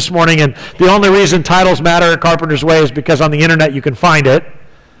message this morning, and the only reason titles matter at Carpenter's Way is because on the internet you can find it.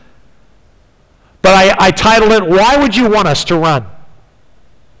 But I titled it, Why Would You Want Us to Run?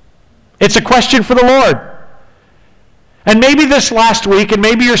 It's a question for the Lord. And maybe this last week, and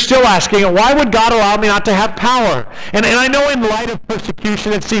maybe you're still asking, why would God allow me not to have power? And I know in light of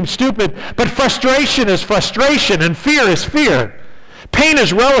persecution it seems stupid, but frustration is frustration, and fear is fear. Pain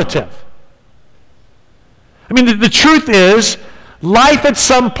is relative. I mean, the truth is, life at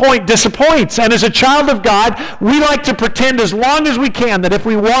some point disappoints. And as a child of God, we like to pretend as long as we can that if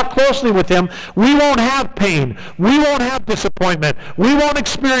we walk closely with Him, we won't have pain. We won't have disappointment. We won't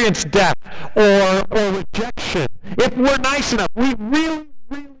experience death or rejection. If we're nice enough, we really,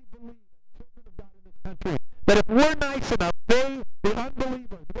 really believe in this country that if we're nice enough, the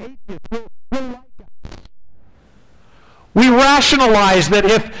unbeliever, the atheist, will like us. We rationalize that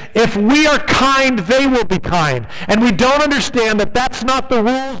if we are kind, they will be kind. And we don't understand that that's not the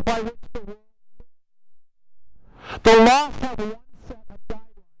rules by which the world works. The laws have one set of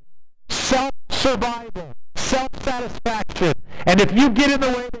guidelines. Self-survival, self-satisfaction. And if you get in the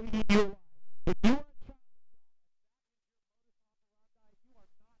way, they eat you. If you are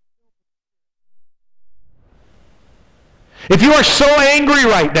If you are so angry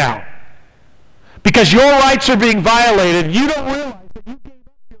right now because your rights are being violated, you don't realize that you gave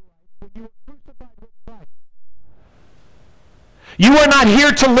up your rights when you were crucified with Christ. You are not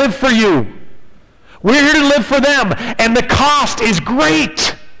here to live for you. We're here to live for them, and the cost is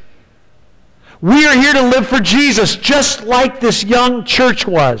great. We are here to live for Jesus, just like this young church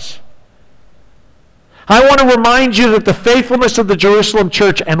was. I want to remind you that the faithfulness of the Jerusalem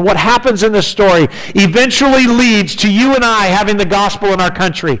church and what happens in this story eventually leads to you and I having the gospel in our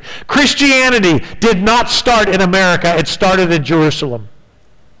country. Christianity did not start in America. It started in Jerusalem.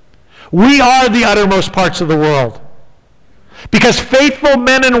 We are the uttermost parts of the world. Because faithful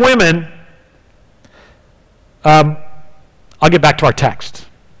men and women, I'll get back to our text.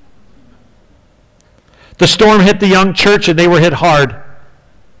 The storm hit the young church and they were hit hard.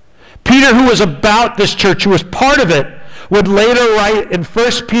 Peter, who was about this church, who was part of it, would later write in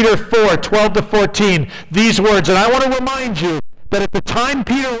 1 Peter 4, 12 to 14, these words. And I want to remind you that at the time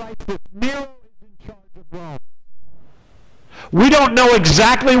Peter writes this, Nero is in charge of Rome. We don't know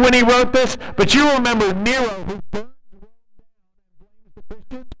exactly when he wrote this, but you remember Nero, who burned Rome down and blames the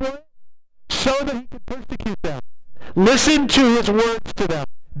Christians for it, so that he could persecute them. Listen to his words to them.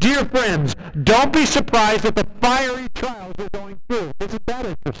 Dear friends, don't be surprised at the fiery trials you're going through. Isn't that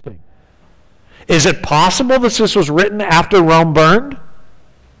interesting? Is it possible that this was written after Rome burned?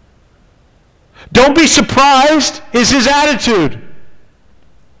 Don't be surprised is his attitude.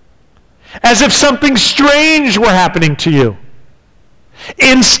 As if something strange were happening to you.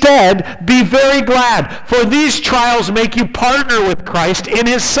 Instead, be very glad, for these trials make you partner with Christ in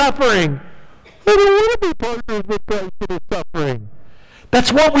his suffering. I don't want to be partners with Christ in his suffering.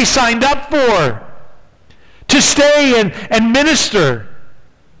 That's what we signed up for. To stay and minister.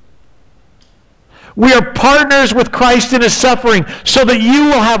 We are partners with Christ in his suffering so that you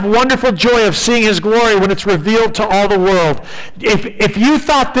will have wonderful joy of seeing his glory when it's revealed to all the world. If you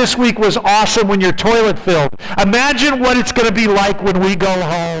thought this week was awesome when your toilet filled, imagine what it's going to be like when we go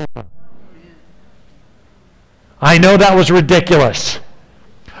home. I know that was ridiculous.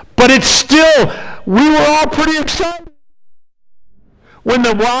 But it's still, we were all pretty excited when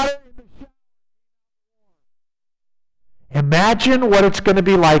the water. Imagine what it's going to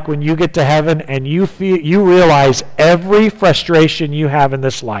be like when you get to heaven and you realize every frustration you have in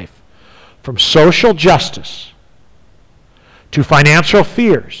this life, from social justice to financial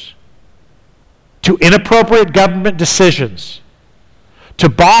fears to inappropriate government decisions to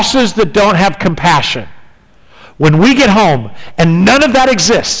bosses that don't have compassion. When we get home and none of that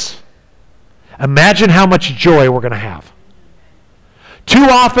exists, imagine how much joy we're going to have. Too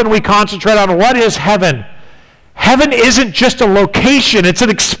often we concentrate on what is heaven. Heaven isn't just a location, it's an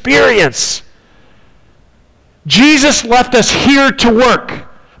experience. Jesus left us here to work,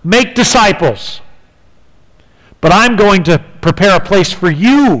 make disciples. But I'm going to prepare a place for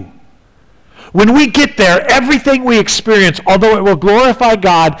you. When we get there, everything we experience, although it will glorify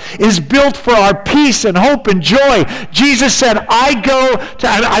God, is built for our peace and hope and joy. Jesus said,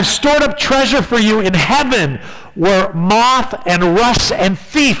 I've stored up treasure for you in heaven where moth and rust and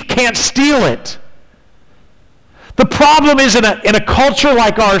thief can't steal it. The problem is in a culture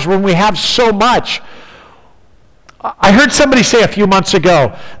like ours when we have so much. I heard somebody say a few months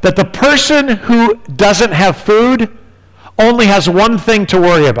ago that the person who doesn't have food only has one thing to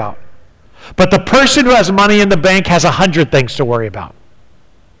worry about. But the person who has money in the bank has 100 things to worry about.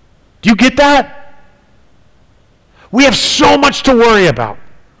 Do you get that? We have so much to worry about.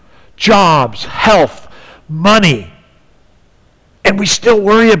 Jobs, health, money. And we still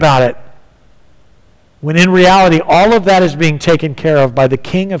worry about it. When in reality, all of that is being taken care of by the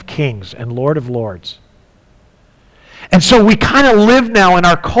King of Kings and Lord of Lords. And so we kind of live now in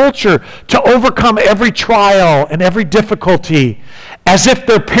our culture to overcome every trial and every difficulty as if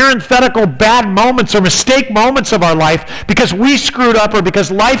they're parenthetical bad moments or mistake moments of our life because we screwed up or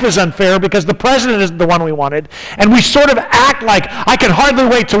because life is unfair, because the president isn't the one we wanted. And we sort of act like, I can hardly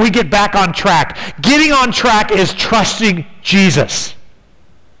wait till we get back on track. Getting on track is trusting Jesus.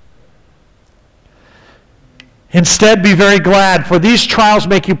 Instead, be very glad, for these trials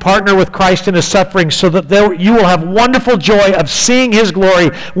make you partner with Christ in his suffering, so that you will have wonderful joy of seeing his glory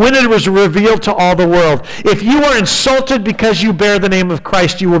when it was revealed to all the world. If you are insulted because you bear the name of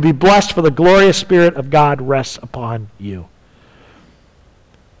Christ, you will be blessed, for the glorious Spirit of God rests upon you.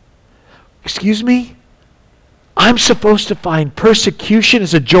 Excuse me? I'm supposed to find persecution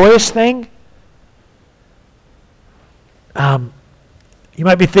as a joyous thing? You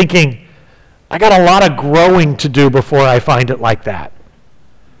might be thinking, I got a lot of growing to do before I find it like that.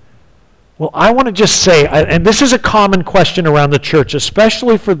 Well, I want to just say, and this is a common question around the church,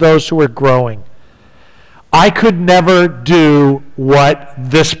 especially for those who are growing. I could never do what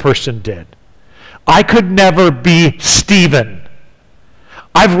this person did. I could never be Stephen.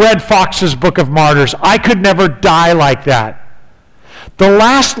 I've read Fox's Book of Martyrs. I could never die like that. The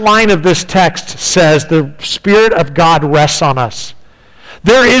last line of this text says, the Spirit of God rests on us.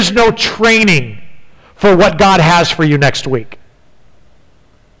 There is no training for what God has for you next week.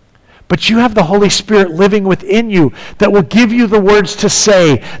 But you have the Holy Spirit living within you that will give you the words to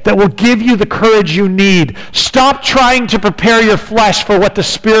say, that will give you the courage you need. Stop trying to prepare your flesh for what the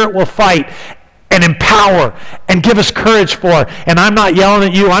Spirit will fight and empower and give us courage for. And I'm not yelling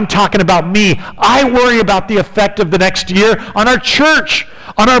at you, I'm talking about me. I worry about the effect of the next year on our church,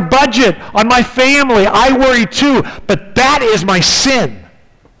 on our budget, on my family. I worry too, but that is my sin.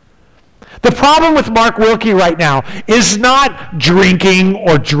 The problem with Mark Wilkie right now is not drinking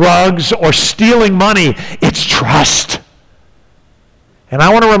or drugs or stealing money. It's trust. And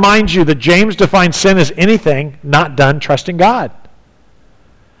I want to remind you that James defines sin as anything not done trusting God.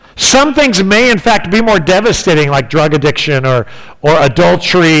 Some things may, in fact, be more devastating, like drug addiction or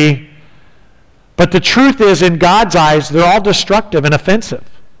adultery. But the truth is, in God's eyes, they're all destructive and offensive.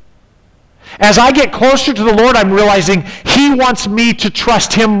 As I get closer to the Lord, I'm realizing he wants me to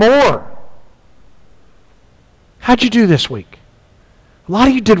trust him more. How'd you do this week? A lot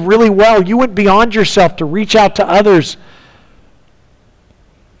of you did really well. You went beyond yourself to reach out to others.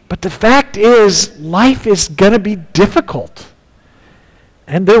 But the fact is, life is going to be difficult.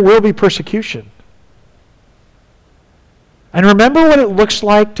 And there will be persecution. And remember what it looks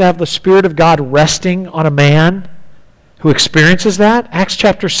like to have the Spirit of God resting on a man who experiences that? Acts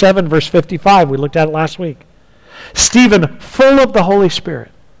chapter 7, verse 55. We looked at it last week. Stephen, full of the Holy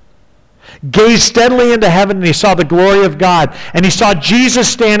Spirit, gazed steadily into heaven, and he saw the glory of God. And he saw Jesus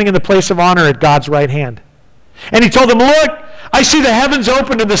standing in the place of honor at God's right hand. And he told them, look, I see the heavens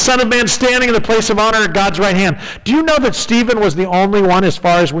opened and the Son of Man standing in the place of honor at God's right hand. Do you know that Stephen was the only one, as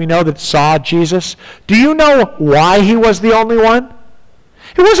far as we know, that saw Jesus? Do you know why he was the only one?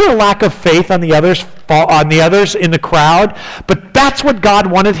 It wasn't a lack of faith on the others in the crowd, but that's what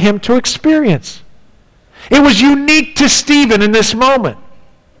God wanted him to experience. It was unique to Stephen in this moment.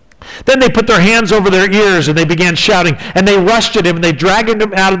 Then they put their hands over their ears and they began shouting, and they rushed at him and they dragged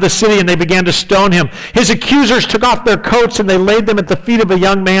him out of the city and they began to stone him. His accusers took off their coats and they laid them at the feet of a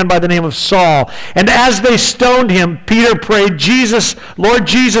young man by the name of Saul. And as they stoned him, Peter prayed, Jesus, Lord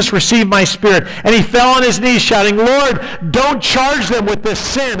Jesus, receive my spirit. And he fell on his knees shouting, Lord, don't charge them with this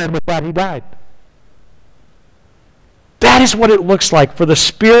sin. And with that he died. That is what it looks like for the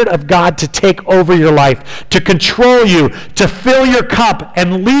Spirit of God to take over your life, to control you, to fill your cup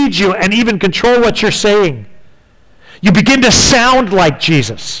and lead you and even control what you're saying. You begin to sound like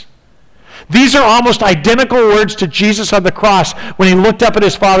Jesus. These are almost identical words to Jesus on the cross when he looked up at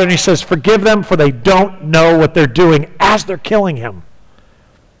his Father and he says, "Forgive them, for they don't know what they're doing," as they're killing him.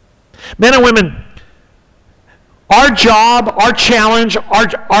 Men and women, our job, our challenge,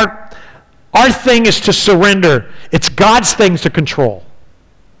 our thing is to surrender. It's God's things to control.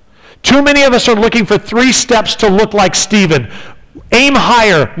 Too many of us are looking for 3 steps to look like Stephen. Aim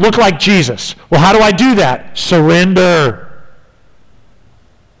higher, look like Jesus. Well, how do I do that? Surrender.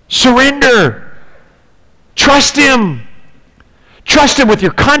 Surrender. Trust him. Trust him with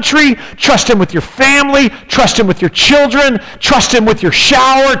your country. Trust him with your family. Trust him with your children. Trust him with your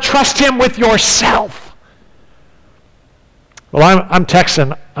shower. Trust him with yourself. Well, I'm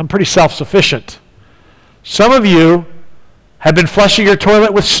Texan. I'm pretty self-sufficient. Some of you have been flushing your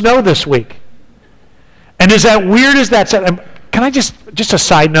toilet with snow this week. And is that weird as that sounds? Can I just a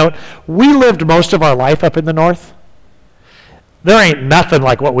side note, we lived most of our life up in the north. There ain't nothing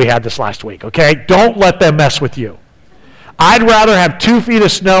like what we had this last week, okay? Don't let them mess with you. I'd rather have 2 feet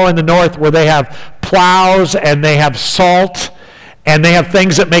of snow in the north where they have plows and they have salt and they have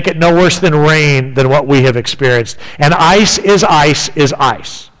things that make it no worse than rain than what we have experienced. And ice is ice is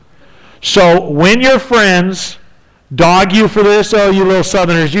ice. So when your friends dog you for this, oh, you little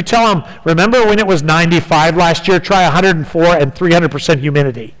Southerners, you tell them, remember when it was 95 last year? Try 104 and 300%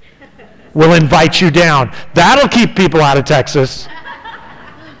 humidity. We'll invite you down. That'll keep people out of Texas.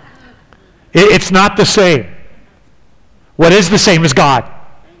 It's not the same. What is the same is God.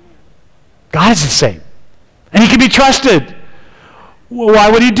 God is the same. And he can be trusted. Well, why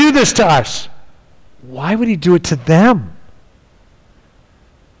would he do this to us? Why would he do it to them?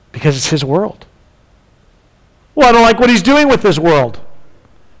 Because it's his world. Well, I don't like what he's doing with this world.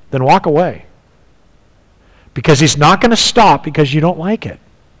 Then walk away. Because he's not going to stop because you don't like it.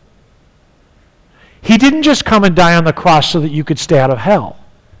 He didn't just come and die on the cross so that you could stay out of hell.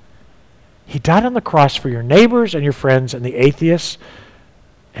 He died on the cross for your neighbors and your friends and the atheists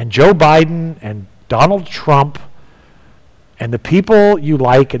and Joe Biden and Donald Trump and the people you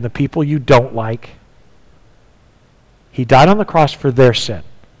like and the people you don't like. He died on the cross for their sin.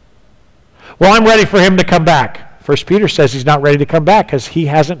 Well, I'm ready for him to come back. 1 Peter says he's not ready to come back because he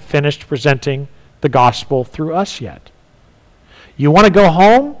hasn't finished presenting the gospel through us yet. You want to go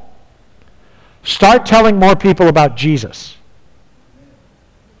home? Start telling more people about Jesus.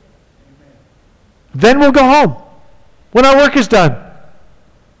 Then we'll go home when our work is done.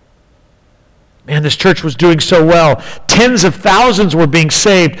 Man, this church was doing so well. Tens of thousands were being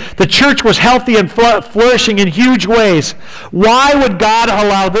saved. The church was healthy and flourishing in huge ways. Why would God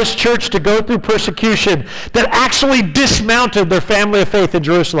allow this church to go through persecution that actually dismounted their family of faith in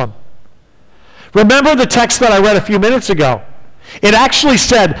Jerusalem? Remember the text that I read a few minutes ago? It actually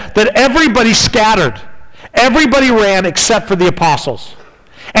said that everybody scattered. Everybody ran except for the apostles.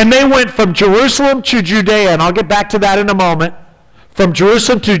 And they went from Jerusalem to Judea, and I'll get back to that in a moment. From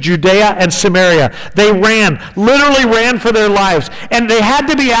Jerusalem to Judea and Samaria. They ran, literally ran for their lives. And they had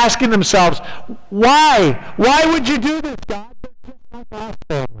to be asking themselves, why? Why would you do this, God? Just like our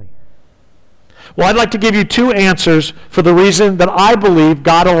family. Well, I'd like to give you 2 answers for the reason that I believe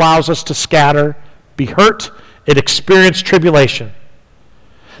God allows us to scatter, be hurt, and experience tribulation.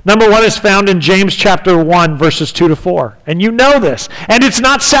 Number 1 is found in James chapter 1, verses 2 to 4. And you know this. And it's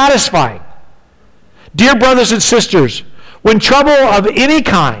not satisfying. Dear brothers and sisters, when trouble of any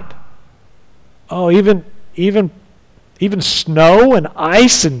kind, even snow and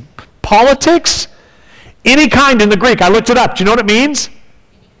ice and politics, any kind in the Greek, I looked it up. Do you know what it means?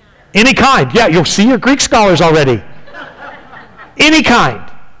 Any kind. Yeah, you'll see your Greek scholars already. Any kind.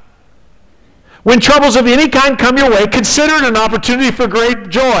 When troubles of any kind come your way, consider it an opportunity for great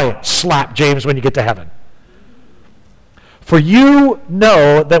joy. Slap James when you get to heaven. For you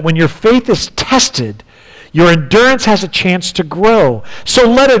know that when your faith is tested, your endurance has a chance to grow. So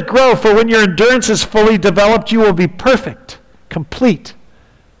let it grow, for when your endurance is fully developed, you will be perfect, complete,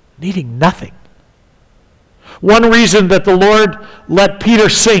 needing nothing. One reason that the Lord let Peter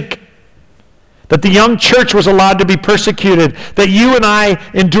sink, that the young church was allowed to be persecuted, that you and I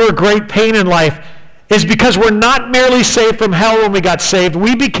endure great pain in life, is because we're not merely saved from hell when we got saved.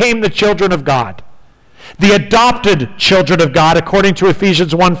 We became the children of God, the adopted children of God, according to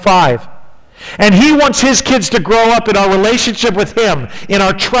Ephesians 1:5. And he wants his kids to grow up in our relationship with him, in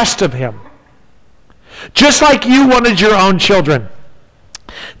our trust of him. Just like you wanted your own children.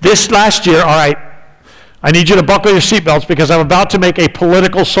 This last year, all right, I need you to buckle your seatbelts because I'm about to make a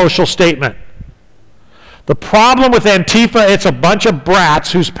political social statement. The problem with Antifa, it's a bunch of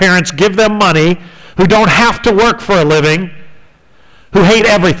brats whose parents give them money, who don't have to work for a living, who hate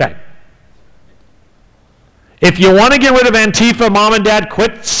everything. If you want to get rid of Antifa, mom and dad,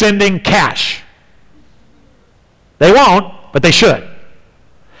 quit sending cash. They won't, but they should.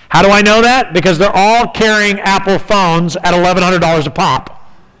 How do I know that? Because they're all carrying Apple phones at $1,100 a pop.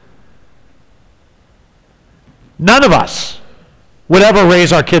 None of us would ever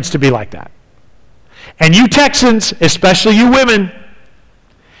raise our kids to be like that. And you Texans, especially you women,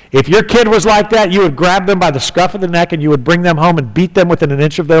 if your kid was like that, you would grab them by the scruff of the neck and you would bring them home and beat them within an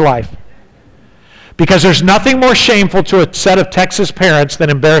inch of their life. Because there's nothing more shameful to a set of Texas parents than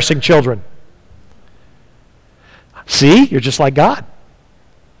embarrassing children. See, you're just like God.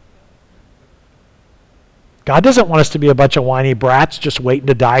 God doesn't want us to be a bunch of whiny brats just waiting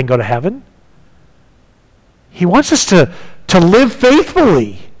to die and go to heaven. He wants us to live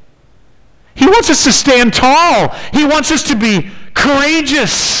faithfully. He wants us to stand tall. He wants us to be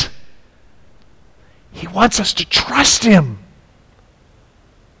courageous. He wants us to trust Him.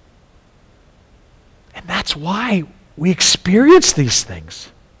 And that's why we experience these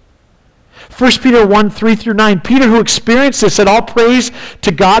things. 1 Peter 1, 3 through 9, Peter, who experienced this, said, all praise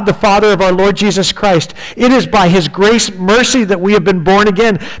to God, the Father of our Lord Jesus Christ. It is by His grace, mercy, that we have been born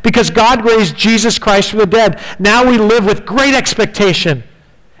again, because God raised Jesus Christ from the dead. Now we live with great expectation,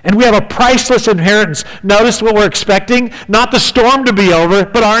 and we have a priceless inheritance. Notice what we're expecting? Not the storm to be over,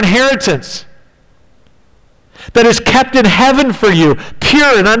 but our inheritance that is kept in heaven for you,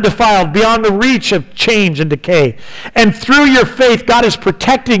 pure and undefiled, beyond the reach of change and decay. And through your faith, God is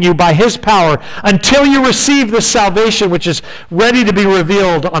protecting you by His power until you receive this salvation, which is ready to be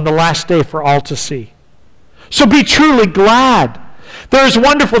revealed on the last day for all to see. So be truly glad. There is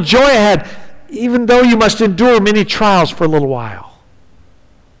wonderful joy ahead, even though you must endure many trials for a little while.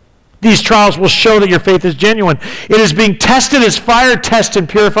 These trials will show that your faith is genuine. It is being tested as fire tests and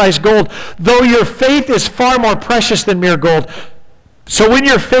purifies gold, though your faith is far more precious than mere gold. So when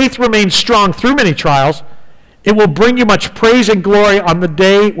your faith remains strong through many trials, it will bring you much praise and glory on the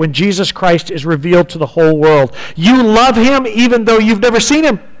day when Jesus Christ is revealed to the whole world. You love Him even though you've never seen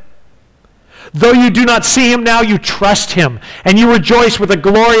Him. Though you do not see Him now, you trust Him, and you rejoice with a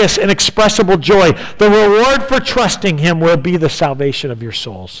glorious, inexpressible joy. The reward for trusting Him will be the salvation of your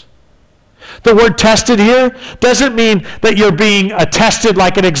souls. The word tested here doesn't mean that you're being tested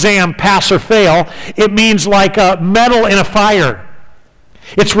like an exam, pass or fail. It means like a metal in a fire.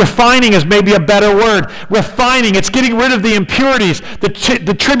 It's refining is maybe a better word. Refining, it's getting rid of the impurities,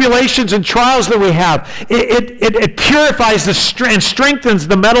 the tribulations and trials that we have. It purifies and strengthens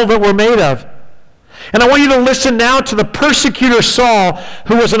the metal that we're made of. And I want you to listen now to the persecutor Saul,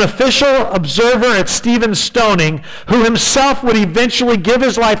 who was an official observer at Stephen's stoning, who himself would eventually give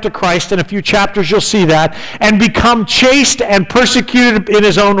his life to Christ. In a few chapters you'll see that, and become chaste and persecuted in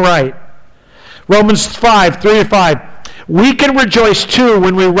his own right. Romans 5, 3 to 5. We can rejoice too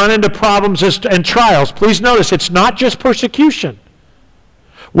when we run into problems and trials. Please notice, it's not just persecution.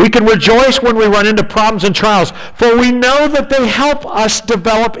 We can rejoice when we run into problems and trials, for we know that they help us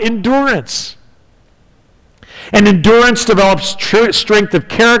develop endurance. And endurance develops strength of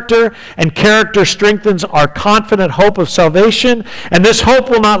character, and character strengthens our confident hope of salvation. And this hope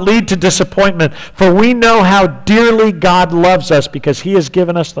will not lead to disappointment, for we know how dearly God loves us because He has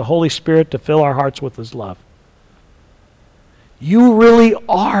given us the Holy Spirit to fill our hearts with His love. You really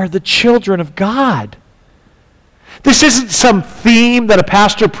are the children of God. This isn't some theme that a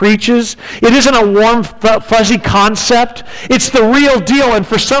pastor preaches. It isn't a warm, fuzzy concept. It's the real deal. And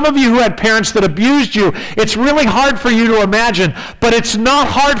for some of you who had parents that abused you, it's really hard for you to imagine, but it's not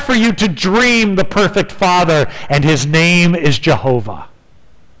hard for you to dream the perfect Father, and His name is Jehovah.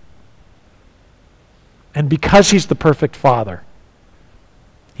 And because He's the perfect Father,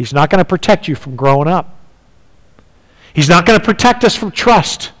 He's not going to protect you from growing up. He's not going to protect us from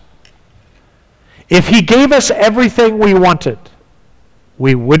trust. If He gave us everything we wanted,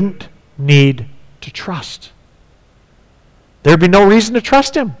 we wouldn't need to trust. There'd be no reason to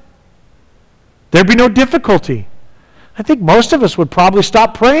trust Him. There'd be no difficulty. I think most of us would probably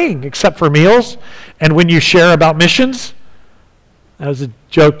stop praying, except for meals and when you share about missions. That was a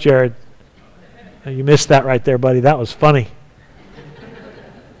joke, Jared. You missed that right there, buddy. That was funny.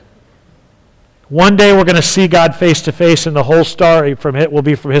 One day we're going to see God face to face, and the whole story will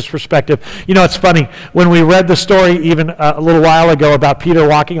be from His perspective. You know, it's funny. When we read the story even a little while ago about Peter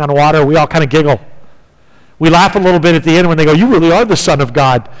walking on water, we all kind of giggle. We laugh a little bit at the end when they go, "You really are the Son of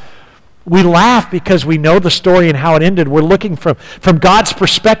God." We laugh because we know the story and how it ended. We're looking from God's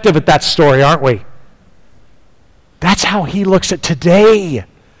perspective at that story, aren't we? That's how He looks at today.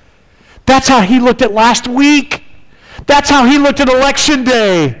 That's how he looked at last week. That's how he looked at election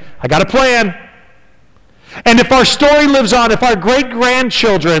day. I got a plan. And if our story lives on, if our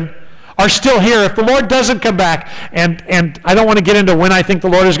great-grandchildren are still here, if the Lord doesn't come back, and I don't want to get into when I think the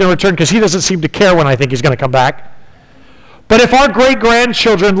Lord is going to return, because he doesn't seem to care when I think he's going to come back. But if our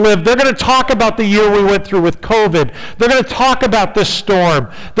great-grandchildren live, they're going to talk about the year we went through with COVID. They're going to talk about this storm.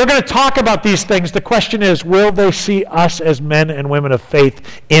 They're going to talk about these things. The question is, will they see us as men and women of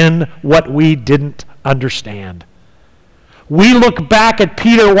faith in what we didn't understand? We look back at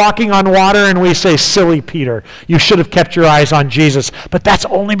Peter walking on water and we say, silly Peter, you should have kept your eyes on Jesus. But that's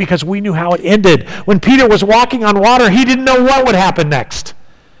only because we knew how it ended. When Peter was walking on water, he didn't know what would happen next.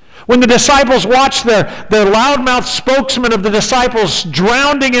 When the disciples watched the loudmouth spokesman of the disciples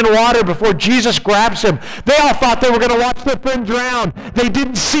drowning in water before Jesus grabs him, they all thought they were going to watch their friend drown. They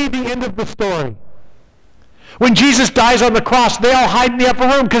didn't see the end of the story. When Jesus dies on the cross, they all hide in the upper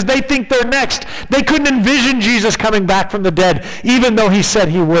room because they think they're next. They couldn't envision Jesus coming back from the dead, even though he said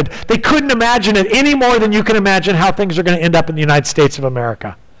he would. They couldn't imagine it any more than you can imagine how things are going to end up in the United States of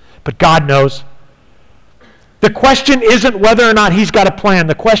America. But God knows. The question isn't whether or not he's got a plan.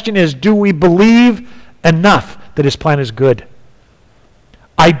 The question is, do we believe enough that his plan is good?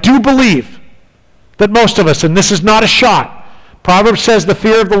 I do believe that most of us, and this is not a shot, Proverbs says the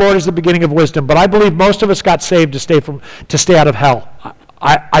fear of the Lord is the beginning of wisdom, but I believe most of us got saved to stay out of hell.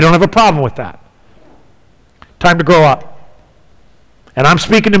 I don't have a problem with that. Time to grow up. And I'm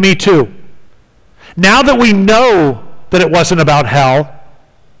speaking to me too. Now that we know that it wasn't about hell,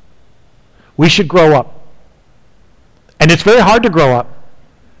 we should grow up. And it's very hard to grow up.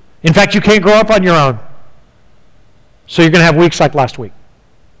 In fact, you can't grow up on your own. So you're going to have weeks like last week.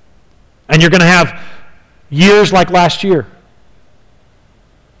 And you're going to have years like last year.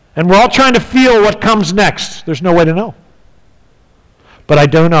 And we're all trying to feel what comes next. There's no way to know. But I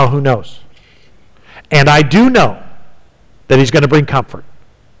don't know who knows. And I do know that he's going to bring comfort.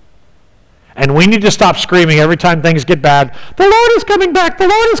 And we need to stop screaming every time things get bad, the Lord is coming back, the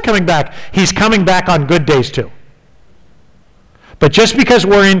Lord is coming back. He's coming back on good days too. But just because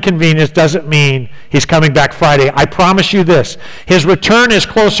we're inconvenienced doesn't mean he's coming back Friday. I promise you this. His return is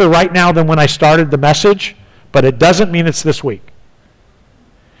closer right now than when I started the message, but it doesn't mean it's this week.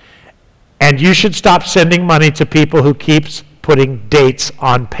 And you should stop sending money to people who keeps putting dates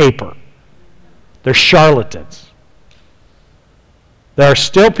on paper. They're charlatans. There are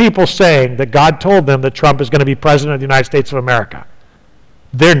still people saying that God told them that Trump is going to be president of the United States of America.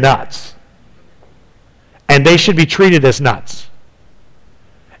 They're nuts. And they should be treated as nuts.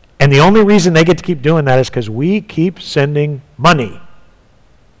 And the only reason they get to keep doing that is because we keep sending money.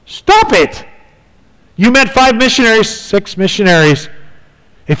 Stop it! You met 5 missionaries, 6 missionaries.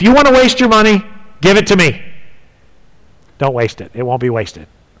 If you want to waste your money, give it to me. Don't waste it. It won't be wasted.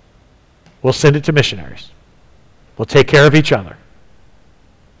 We'll send it to missionaries. We'll take care of each other.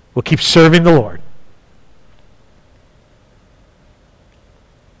 We'll keep serving the Lord.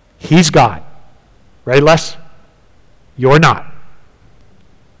 He's God. Ready, Les? You're not.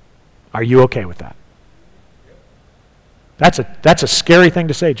 Are you okay with that? That's a scary thing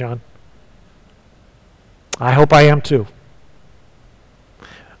to say, John. I hope I am too.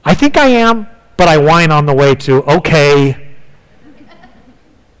 I think I am, but I whine on the way to, okay,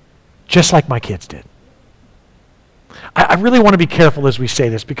 just like my kids did. I really want to be careful as we say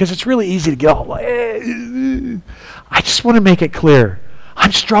this because it's really easy to get all like, I just want to make it clear.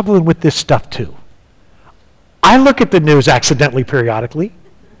 I'm struggling with this stuff too. I look at the news accidentally periodically.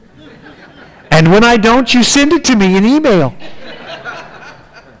 And when I don't, you send it to me in email.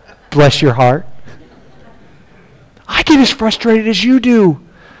 Bless your heart. I get as frustrated as you do.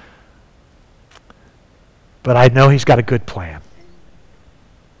 But I know he's got a good plan.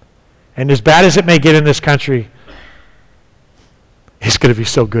 And as bad as it may get in this country, it's going to be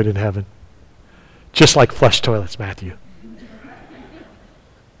so good in heaven. Just like flush toilets, Matthew.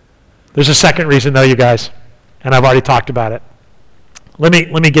 There's a second reason, though, you guys, and I've already talked about it. Let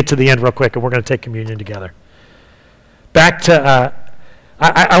me get to the end real quick, and we're going to take communion together. Back to,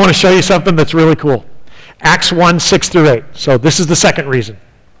 I want to show you something that's really cool. Acts 1, 6 through 8. So this is the second reason.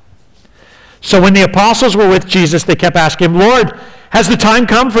 So when the apostles were with Jesus, they kept asking him, Lord, has the time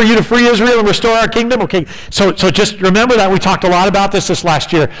come for you to free Israel and restore our kingdom? Okay, so just remember that. We talked a lot about this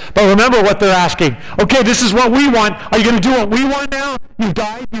last year. But remember what they're asking. Okay, this is what we want. Are you going to do what we want now? You've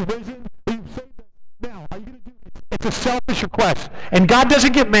died, you've risen, you've saved us. Now, are you going to do it? It's a selfish request. And God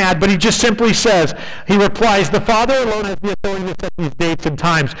doesn't get mad, but he just simply says, he replies, the Father alone has the authority to set these dates and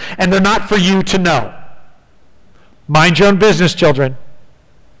times, and they're not for you to know. Mind your own business, children.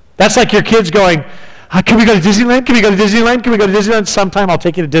 That's like your kids going, Can we go to Disneyland? Can we go to Disneyland? Can we go to Disneyland? Sometime I'll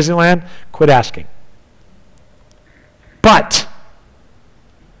take you to Disneyland. Quit asking. But,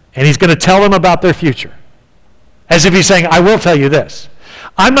 and he's going to tell them about their future. As if he's saying, I will tell you this.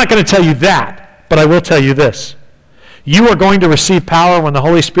 I'm not going to tell you that, but I will tell you this. You are going to receive power when the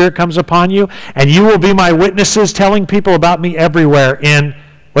Holy Spirit comes upon you, and you will be my witnesses telling people about me everywhere in,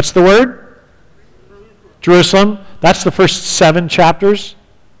 what's the word? Jerusalem. That's the first 7 chapters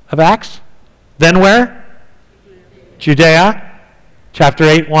of Acts. Then where? Judea, chapter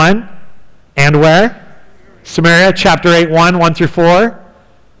 8, 1. And where? Samaria, chapter 8, 1, 1 through 4.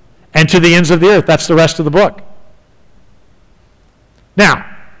 And to the ends of the earth. That's the rest of the book. Now,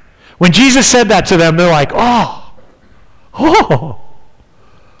 when Jesus said that to them, they're like, oh,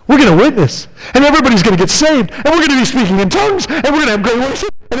 we're going to witness. And everybody's going to get saved. And we're going to be speaking in tongues. And we're going to have great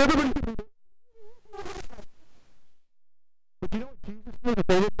worship. And everybody. But you know what Jesus knew that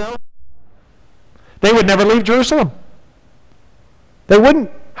they didn't know? They would never leave Jerusalem. They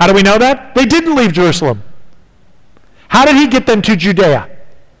wouldn't. How do we know that? They didn't leave Jerusalem. How did he get them to Judea?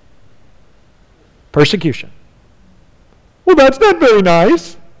 Persecution. Well, that's not very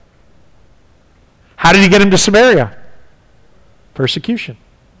nice. How did he get them to Samaria? Persecution.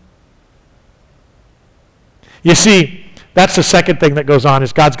 You see, that's the second thing that goes on,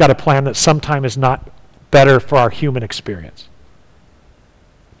 is God's got a plan that sometimes is not better for our human experience.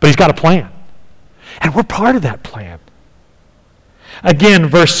 But he's got a plan. And we're part of that plan.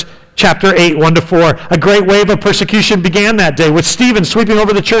 Again, chapter 8, 1 to 4. A great wave of persecution began that day, with Stephen sweeping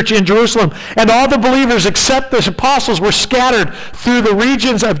over the church in Jerusalem. And all the believers except the apostles were scattered through the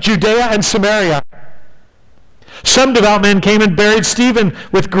regions of Judea and Samaria. Some devout men came and buried Stephen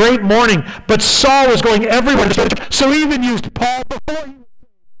with great mourning, but Saul was going everywhere. So he even used Paul before he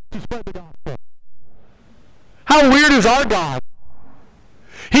to spread the gospel. How weird is our God?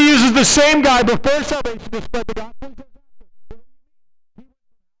 He uses the same guy before salvation to spread the gospel.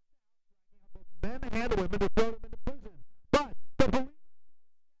 Men and women to throw them into prison. But the believers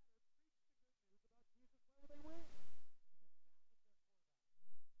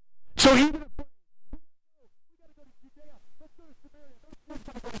so even if we got to go to Judea, let's go to Samaria. Those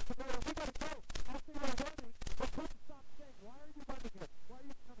got to go to Samaria. We got to go. I'll say what I'm running, but couldn't stop saying, why are you running here? Why are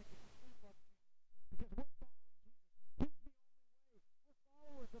you coming here? Because we're following Jesus. He's the only way. We're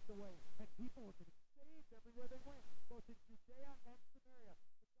followers of the way. And people were getting saved everywhere they went, both in Judea and Samaria.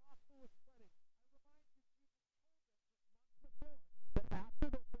 The gospel was spreading. But after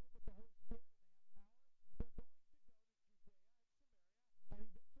they're filled with the Holy Spirit and they have power, they're going to go to Judea and Samaria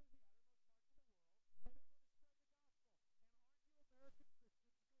and eventually the uttermost parts of the world. And they're going to spread the gospel. And aren't you American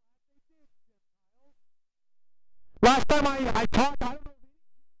Christians? Go out. They did, Gentiles. Last time I talked, I don't know if any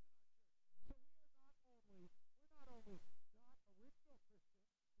of you we're not only not original Christians,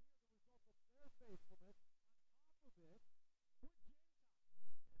 we are the result of their faithfulness. On top of it, we're Gentiles.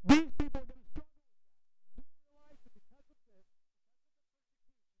 These people are going to struggle with that. We realize that because of this,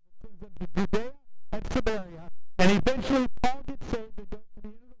 sends them to Judea and Samaria, and eventually Paul gets saved and goes to the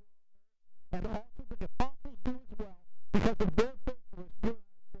end of the world, and also the apostles do as well, because of their faithfulness. You and I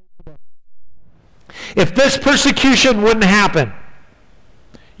are saved today. If this persecution wouldn't happen,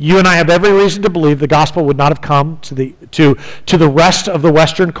 you and I have every reason to believe the gospel would not have come to the rest of the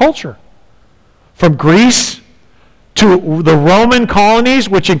Western culture. From Greece to the Roman colonies,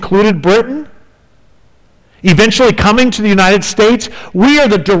 which included Britain, eventually coming to the United States, we are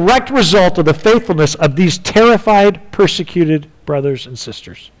the direct result of the faithfulness of these terrified, persecuted brothers and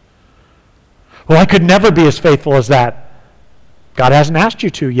sisters. Well, I could never be as faithful as that. God hasn't asked you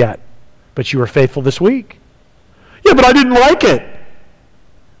to yet, but you were faithful this week. Yeah, but I didn't like it.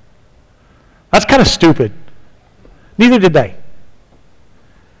 That's kind of stupid. Neither did they.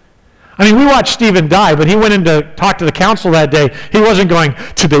 I mean, we watched Stephen die, but he went in to talk to the council that day. He wasn't going,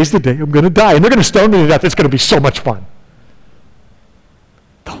 today's the day I'm going to die, and they're going to stone me to death. It's going to be so much fun.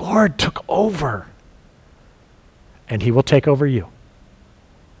 The Lord took over, and he will take over you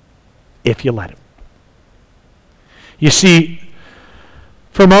if you let him. You see,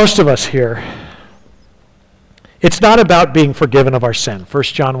 for most of us here, it's not about being forgiven of our sin. 1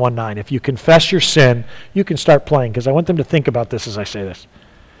 John 1:9. If you confess your sin, you can start playing, because I want them to think about this as I say this.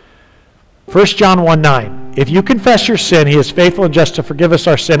 1 John 1:9. If you confess your sin, he is faithful and just to forgive us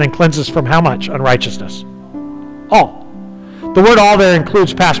our sin and cleanse us from how much? Unrighteousness. All. The word all there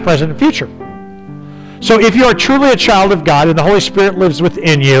includes past, present, and future. So if you are truly a child of God and the Holy Spirit lives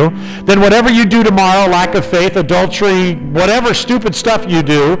within you, then whatever you do tomorrow, lack of faith, adultery, whatever stupid stuff you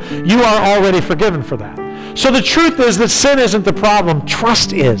do, you are already forgiven for that. So the truth is that sin isn't the problem,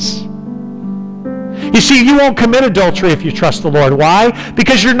 trust is. You see, you won't commit adultery if you trust the Lord. Why?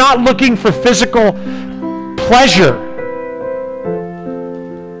 Because you're not looking for physical pleasure.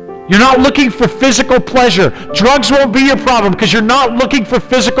 You're not looking for physical pleasure. Drugs won't be your problem because you're not looking for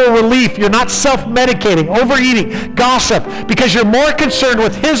physical relief. You're not self-medicating, overeating, gossip, because you're more concerned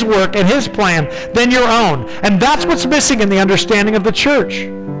with His work and His plan than your own. And that's what's missing in the understanding of the church.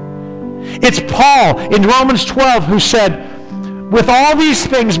 It's Paul in Romans 12 who said, with all these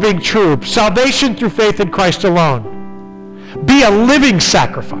things being true, salvation through faith in Christ alone, be a living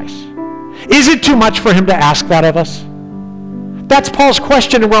sacrifice. Is it too much for Him to ask that of us? That's Paul's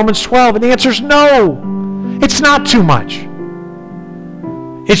question in Romans 12, and the answer is no. It's not too much.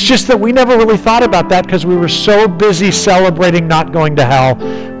 It's just that we never really thought about that because we were so busy celebrating not going to hell,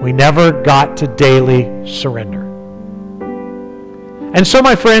 we never got to daily surrender. And so,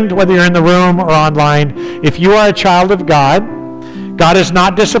 my friend, whether you're in the room or online, if you are a child of God, God is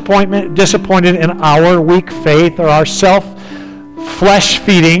not disappointed in our weak faith or our self-flesh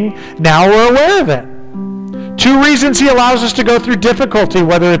feeding. Now we're aware of it. 2 reasons He allows us to go through difficulty,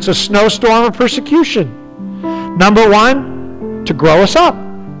 whether it's a snowstorm or persecution. Number 1, to grow us up,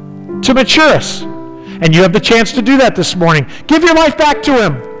 to mature us. And you have the chance to do that this morning. Give your life back to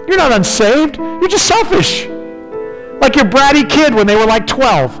Him. You're not unsaved. You're just selfish. Like your bratty kid when they were like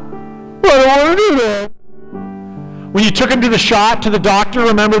 12. Well, I don't want to do that. When you took them to the shot, to the doctor,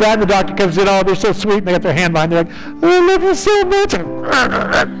 remember that? And the doctor comes in, oh, they're so sweet, and they got their hand behind, they're like, I love you so much.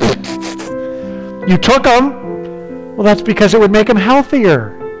 You took them. Well, that's because it would make them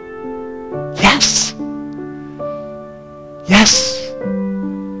healthier. Yes. Yes.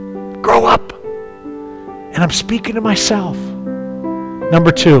 Grow up. And I'm speaking to myself.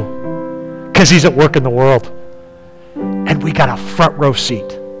 Number 2, because He's at work in the world. And we got a front row seat.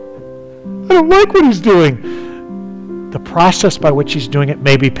 I don't like what He's doing. The process by which He's doing it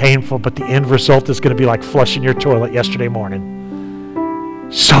may be painful, but the end result is going to be like flushing your toilet yesterday morning.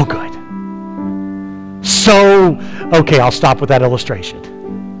 So good. Okay, I'll stop with that illustration.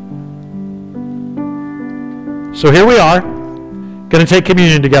 So here we are, going to take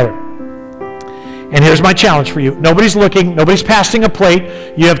communion together. And here's my challenge for you. Nobody's looking, nobody's passing a plate.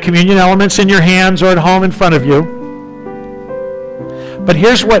 You have communion elements in your hands or at home in front of you. But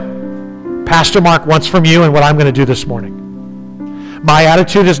here's what Pastor Mark wants from you and what I'm going to do this morning. My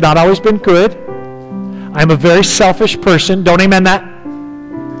attitude has not always been good. I'm a very selfish person. Don't amen that.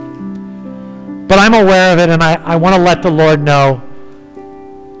 But I'm aware of it, and I want to let the Lord know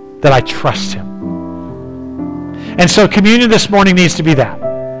that I trust Him. And so communion this morning needs to be that.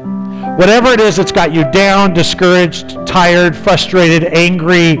 Whatever it is that's got you down, discouraged, tired, frustrated,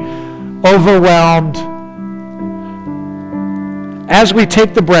 angry, overwhelmed, as we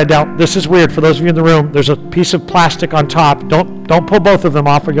take the bread down, this is weird for those of you in the room, there's a piece of plastic on top. Don't pull both of them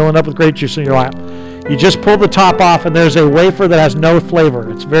off or you'll end up with grape juice in your lap. You just pull the top off and there's a wafer that has no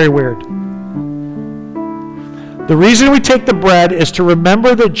flavor. It's very weird. The reason we take the bread is to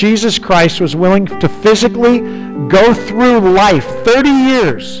remember that Jesus Christ was willing to physically go through life, 30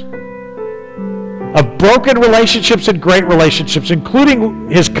 years of broken relationships and great relationships, including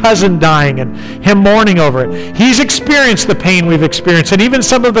His cousin dying and Him mourning over it. He's experienced the pain we've experienced and even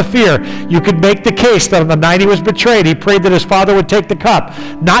some of the fear. You could make the case that on the night He was betrayed, He prayed that His Father would take the cup,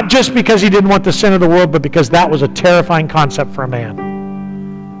 not just because He didn't want the sin of the world, but because that was a terrifying concept for a man.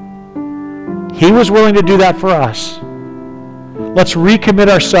 He was willing to do that for us. Let's recommit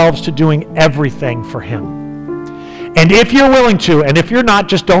ourselves to doing everything for Him. And if you're willing to, and if you're not,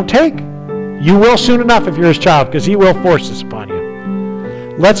 just don't take. You will soon enough if you're His child, because He will force this upon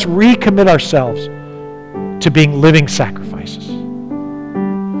you. Let's recommit ourselves to being living sacrifices.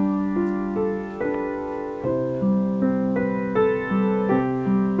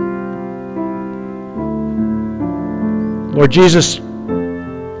 Lord Jesus,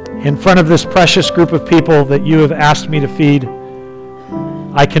 in front of this precious group of people that You have asked me to feed,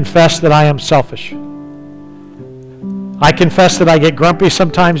 I confess that I am selfish. I confess that I get grumpy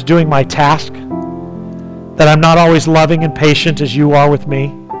sometimes doing my task, that I'm not always loving and patient as You are with me.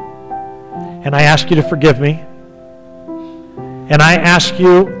 And I ask You to forgive me. And I ask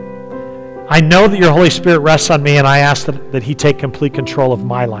You, I know that Your Holy Spirit rests on me, and I ask that He take complete control of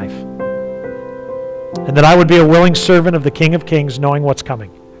my life. And that I would be a willing servant of the King of Kings, knowing what's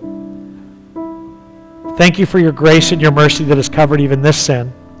coming. Thank You for Your grace and Your mercy that has covered even this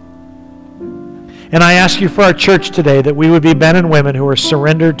sin. And I ask You for our church today that we would be men and women who are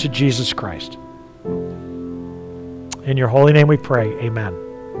surrendered to Jesus Christ. In Your holy name we pray, amen.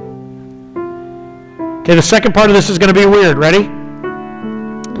 Okay, the second part of this is going to be weird. Ready?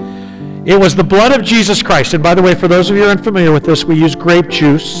 It was the blood of Jesus Christ. And by the way, for those of you who are unfamiliar with this, we use grape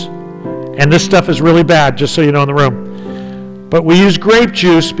juice And this stuff is really bad, just so you know in the room. But we use grape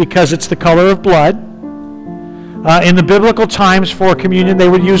juice because it's the color of blood. In the biblical times for communion, they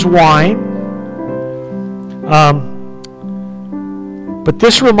would use wine. But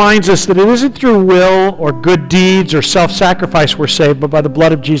this reminds us that it isn't through will or good deeds or self-sacrifice we're saved, but by the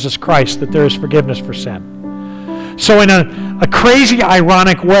blood of Jesus Christ that there is forgiveness for sin. So in a crazy,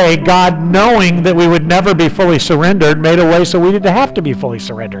 ironic way, God, knowing that we would never be fully surrendered, made a way so we didn't have to be fully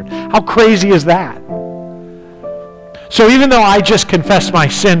surrendered. How crazy is that? So even though I just confessed my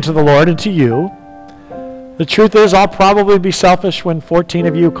sin to the Lord and to you, the truth is I'll probably be selfish when 14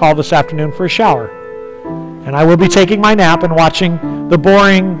 of you call this afternoon for a shower. And I will be taking my nap and watching the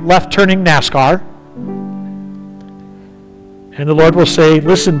boring left-turning NASCAR. And the Lord will say,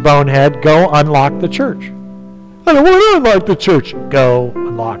 listen, bonehead, go unlock the church. I don't want to unlock the church. Go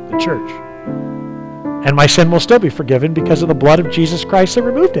unlock the church. And my sin will still be forgiven because of the blood of Jesus Christ that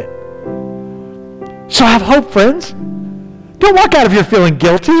removed it. So have hope, friends. Don't walk out of here feeling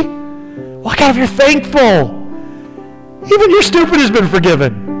guilty. Walk out of here thankful. Even your stupid has been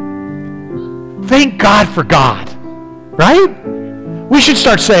forgiven. Thank God for God. Right? We should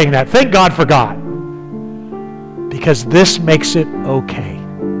start saying that. Thank God for God. Because this makes it okay.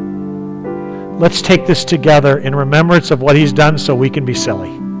 Let's take this together in remembrance of what he's done so we can be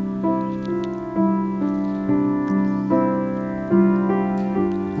silly.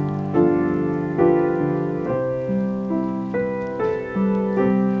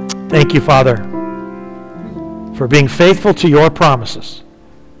 Thank you, Father, for being faithful to your promises,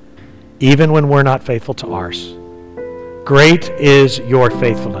 even when we're not faithful to ours. Great is your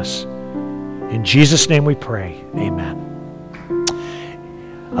faithfulness. In Jesus' name we pray. Amen.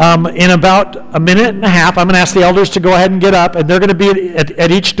 In about a minute and a half, I'm going to ask the elders to go ahead and get up, and they're going to be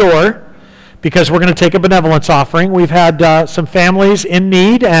at each door because we're going to take a benevolence offering. We've had some families in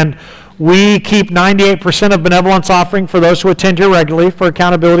need, and we keep 98% of benevolence offering for those who attend here regularly for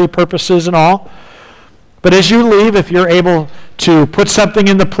accountability purposes and all. But as you leave, if you're able to put something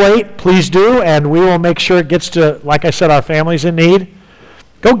in the plate, please do, and we will make sure it gets to, like I said, our families in need.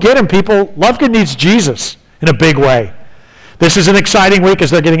 Go get them, people. Lovegood needs Jesus in a big way. This is an exciting week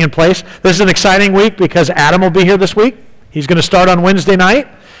as they're getting in place. This is an exciting week because Adam will be here this week. He's going to start on Wednesday night,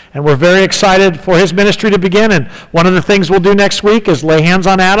 and we're very excited for his ministry to begin. And one of the things we'll do next week is lay hands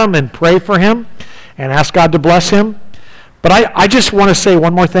on Adam and pray for him and ask God to bless him. But I just want to say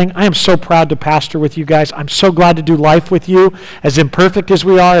one more thing. I am so proud to pastor with you guys. I'm so glad to do life with you. As imperfect as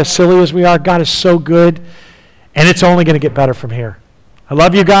we are, as silly as we are, God is so good, and it's only going to get better from here. I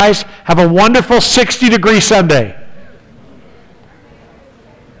love you guys. Have a wonderful 60-degree Sunday.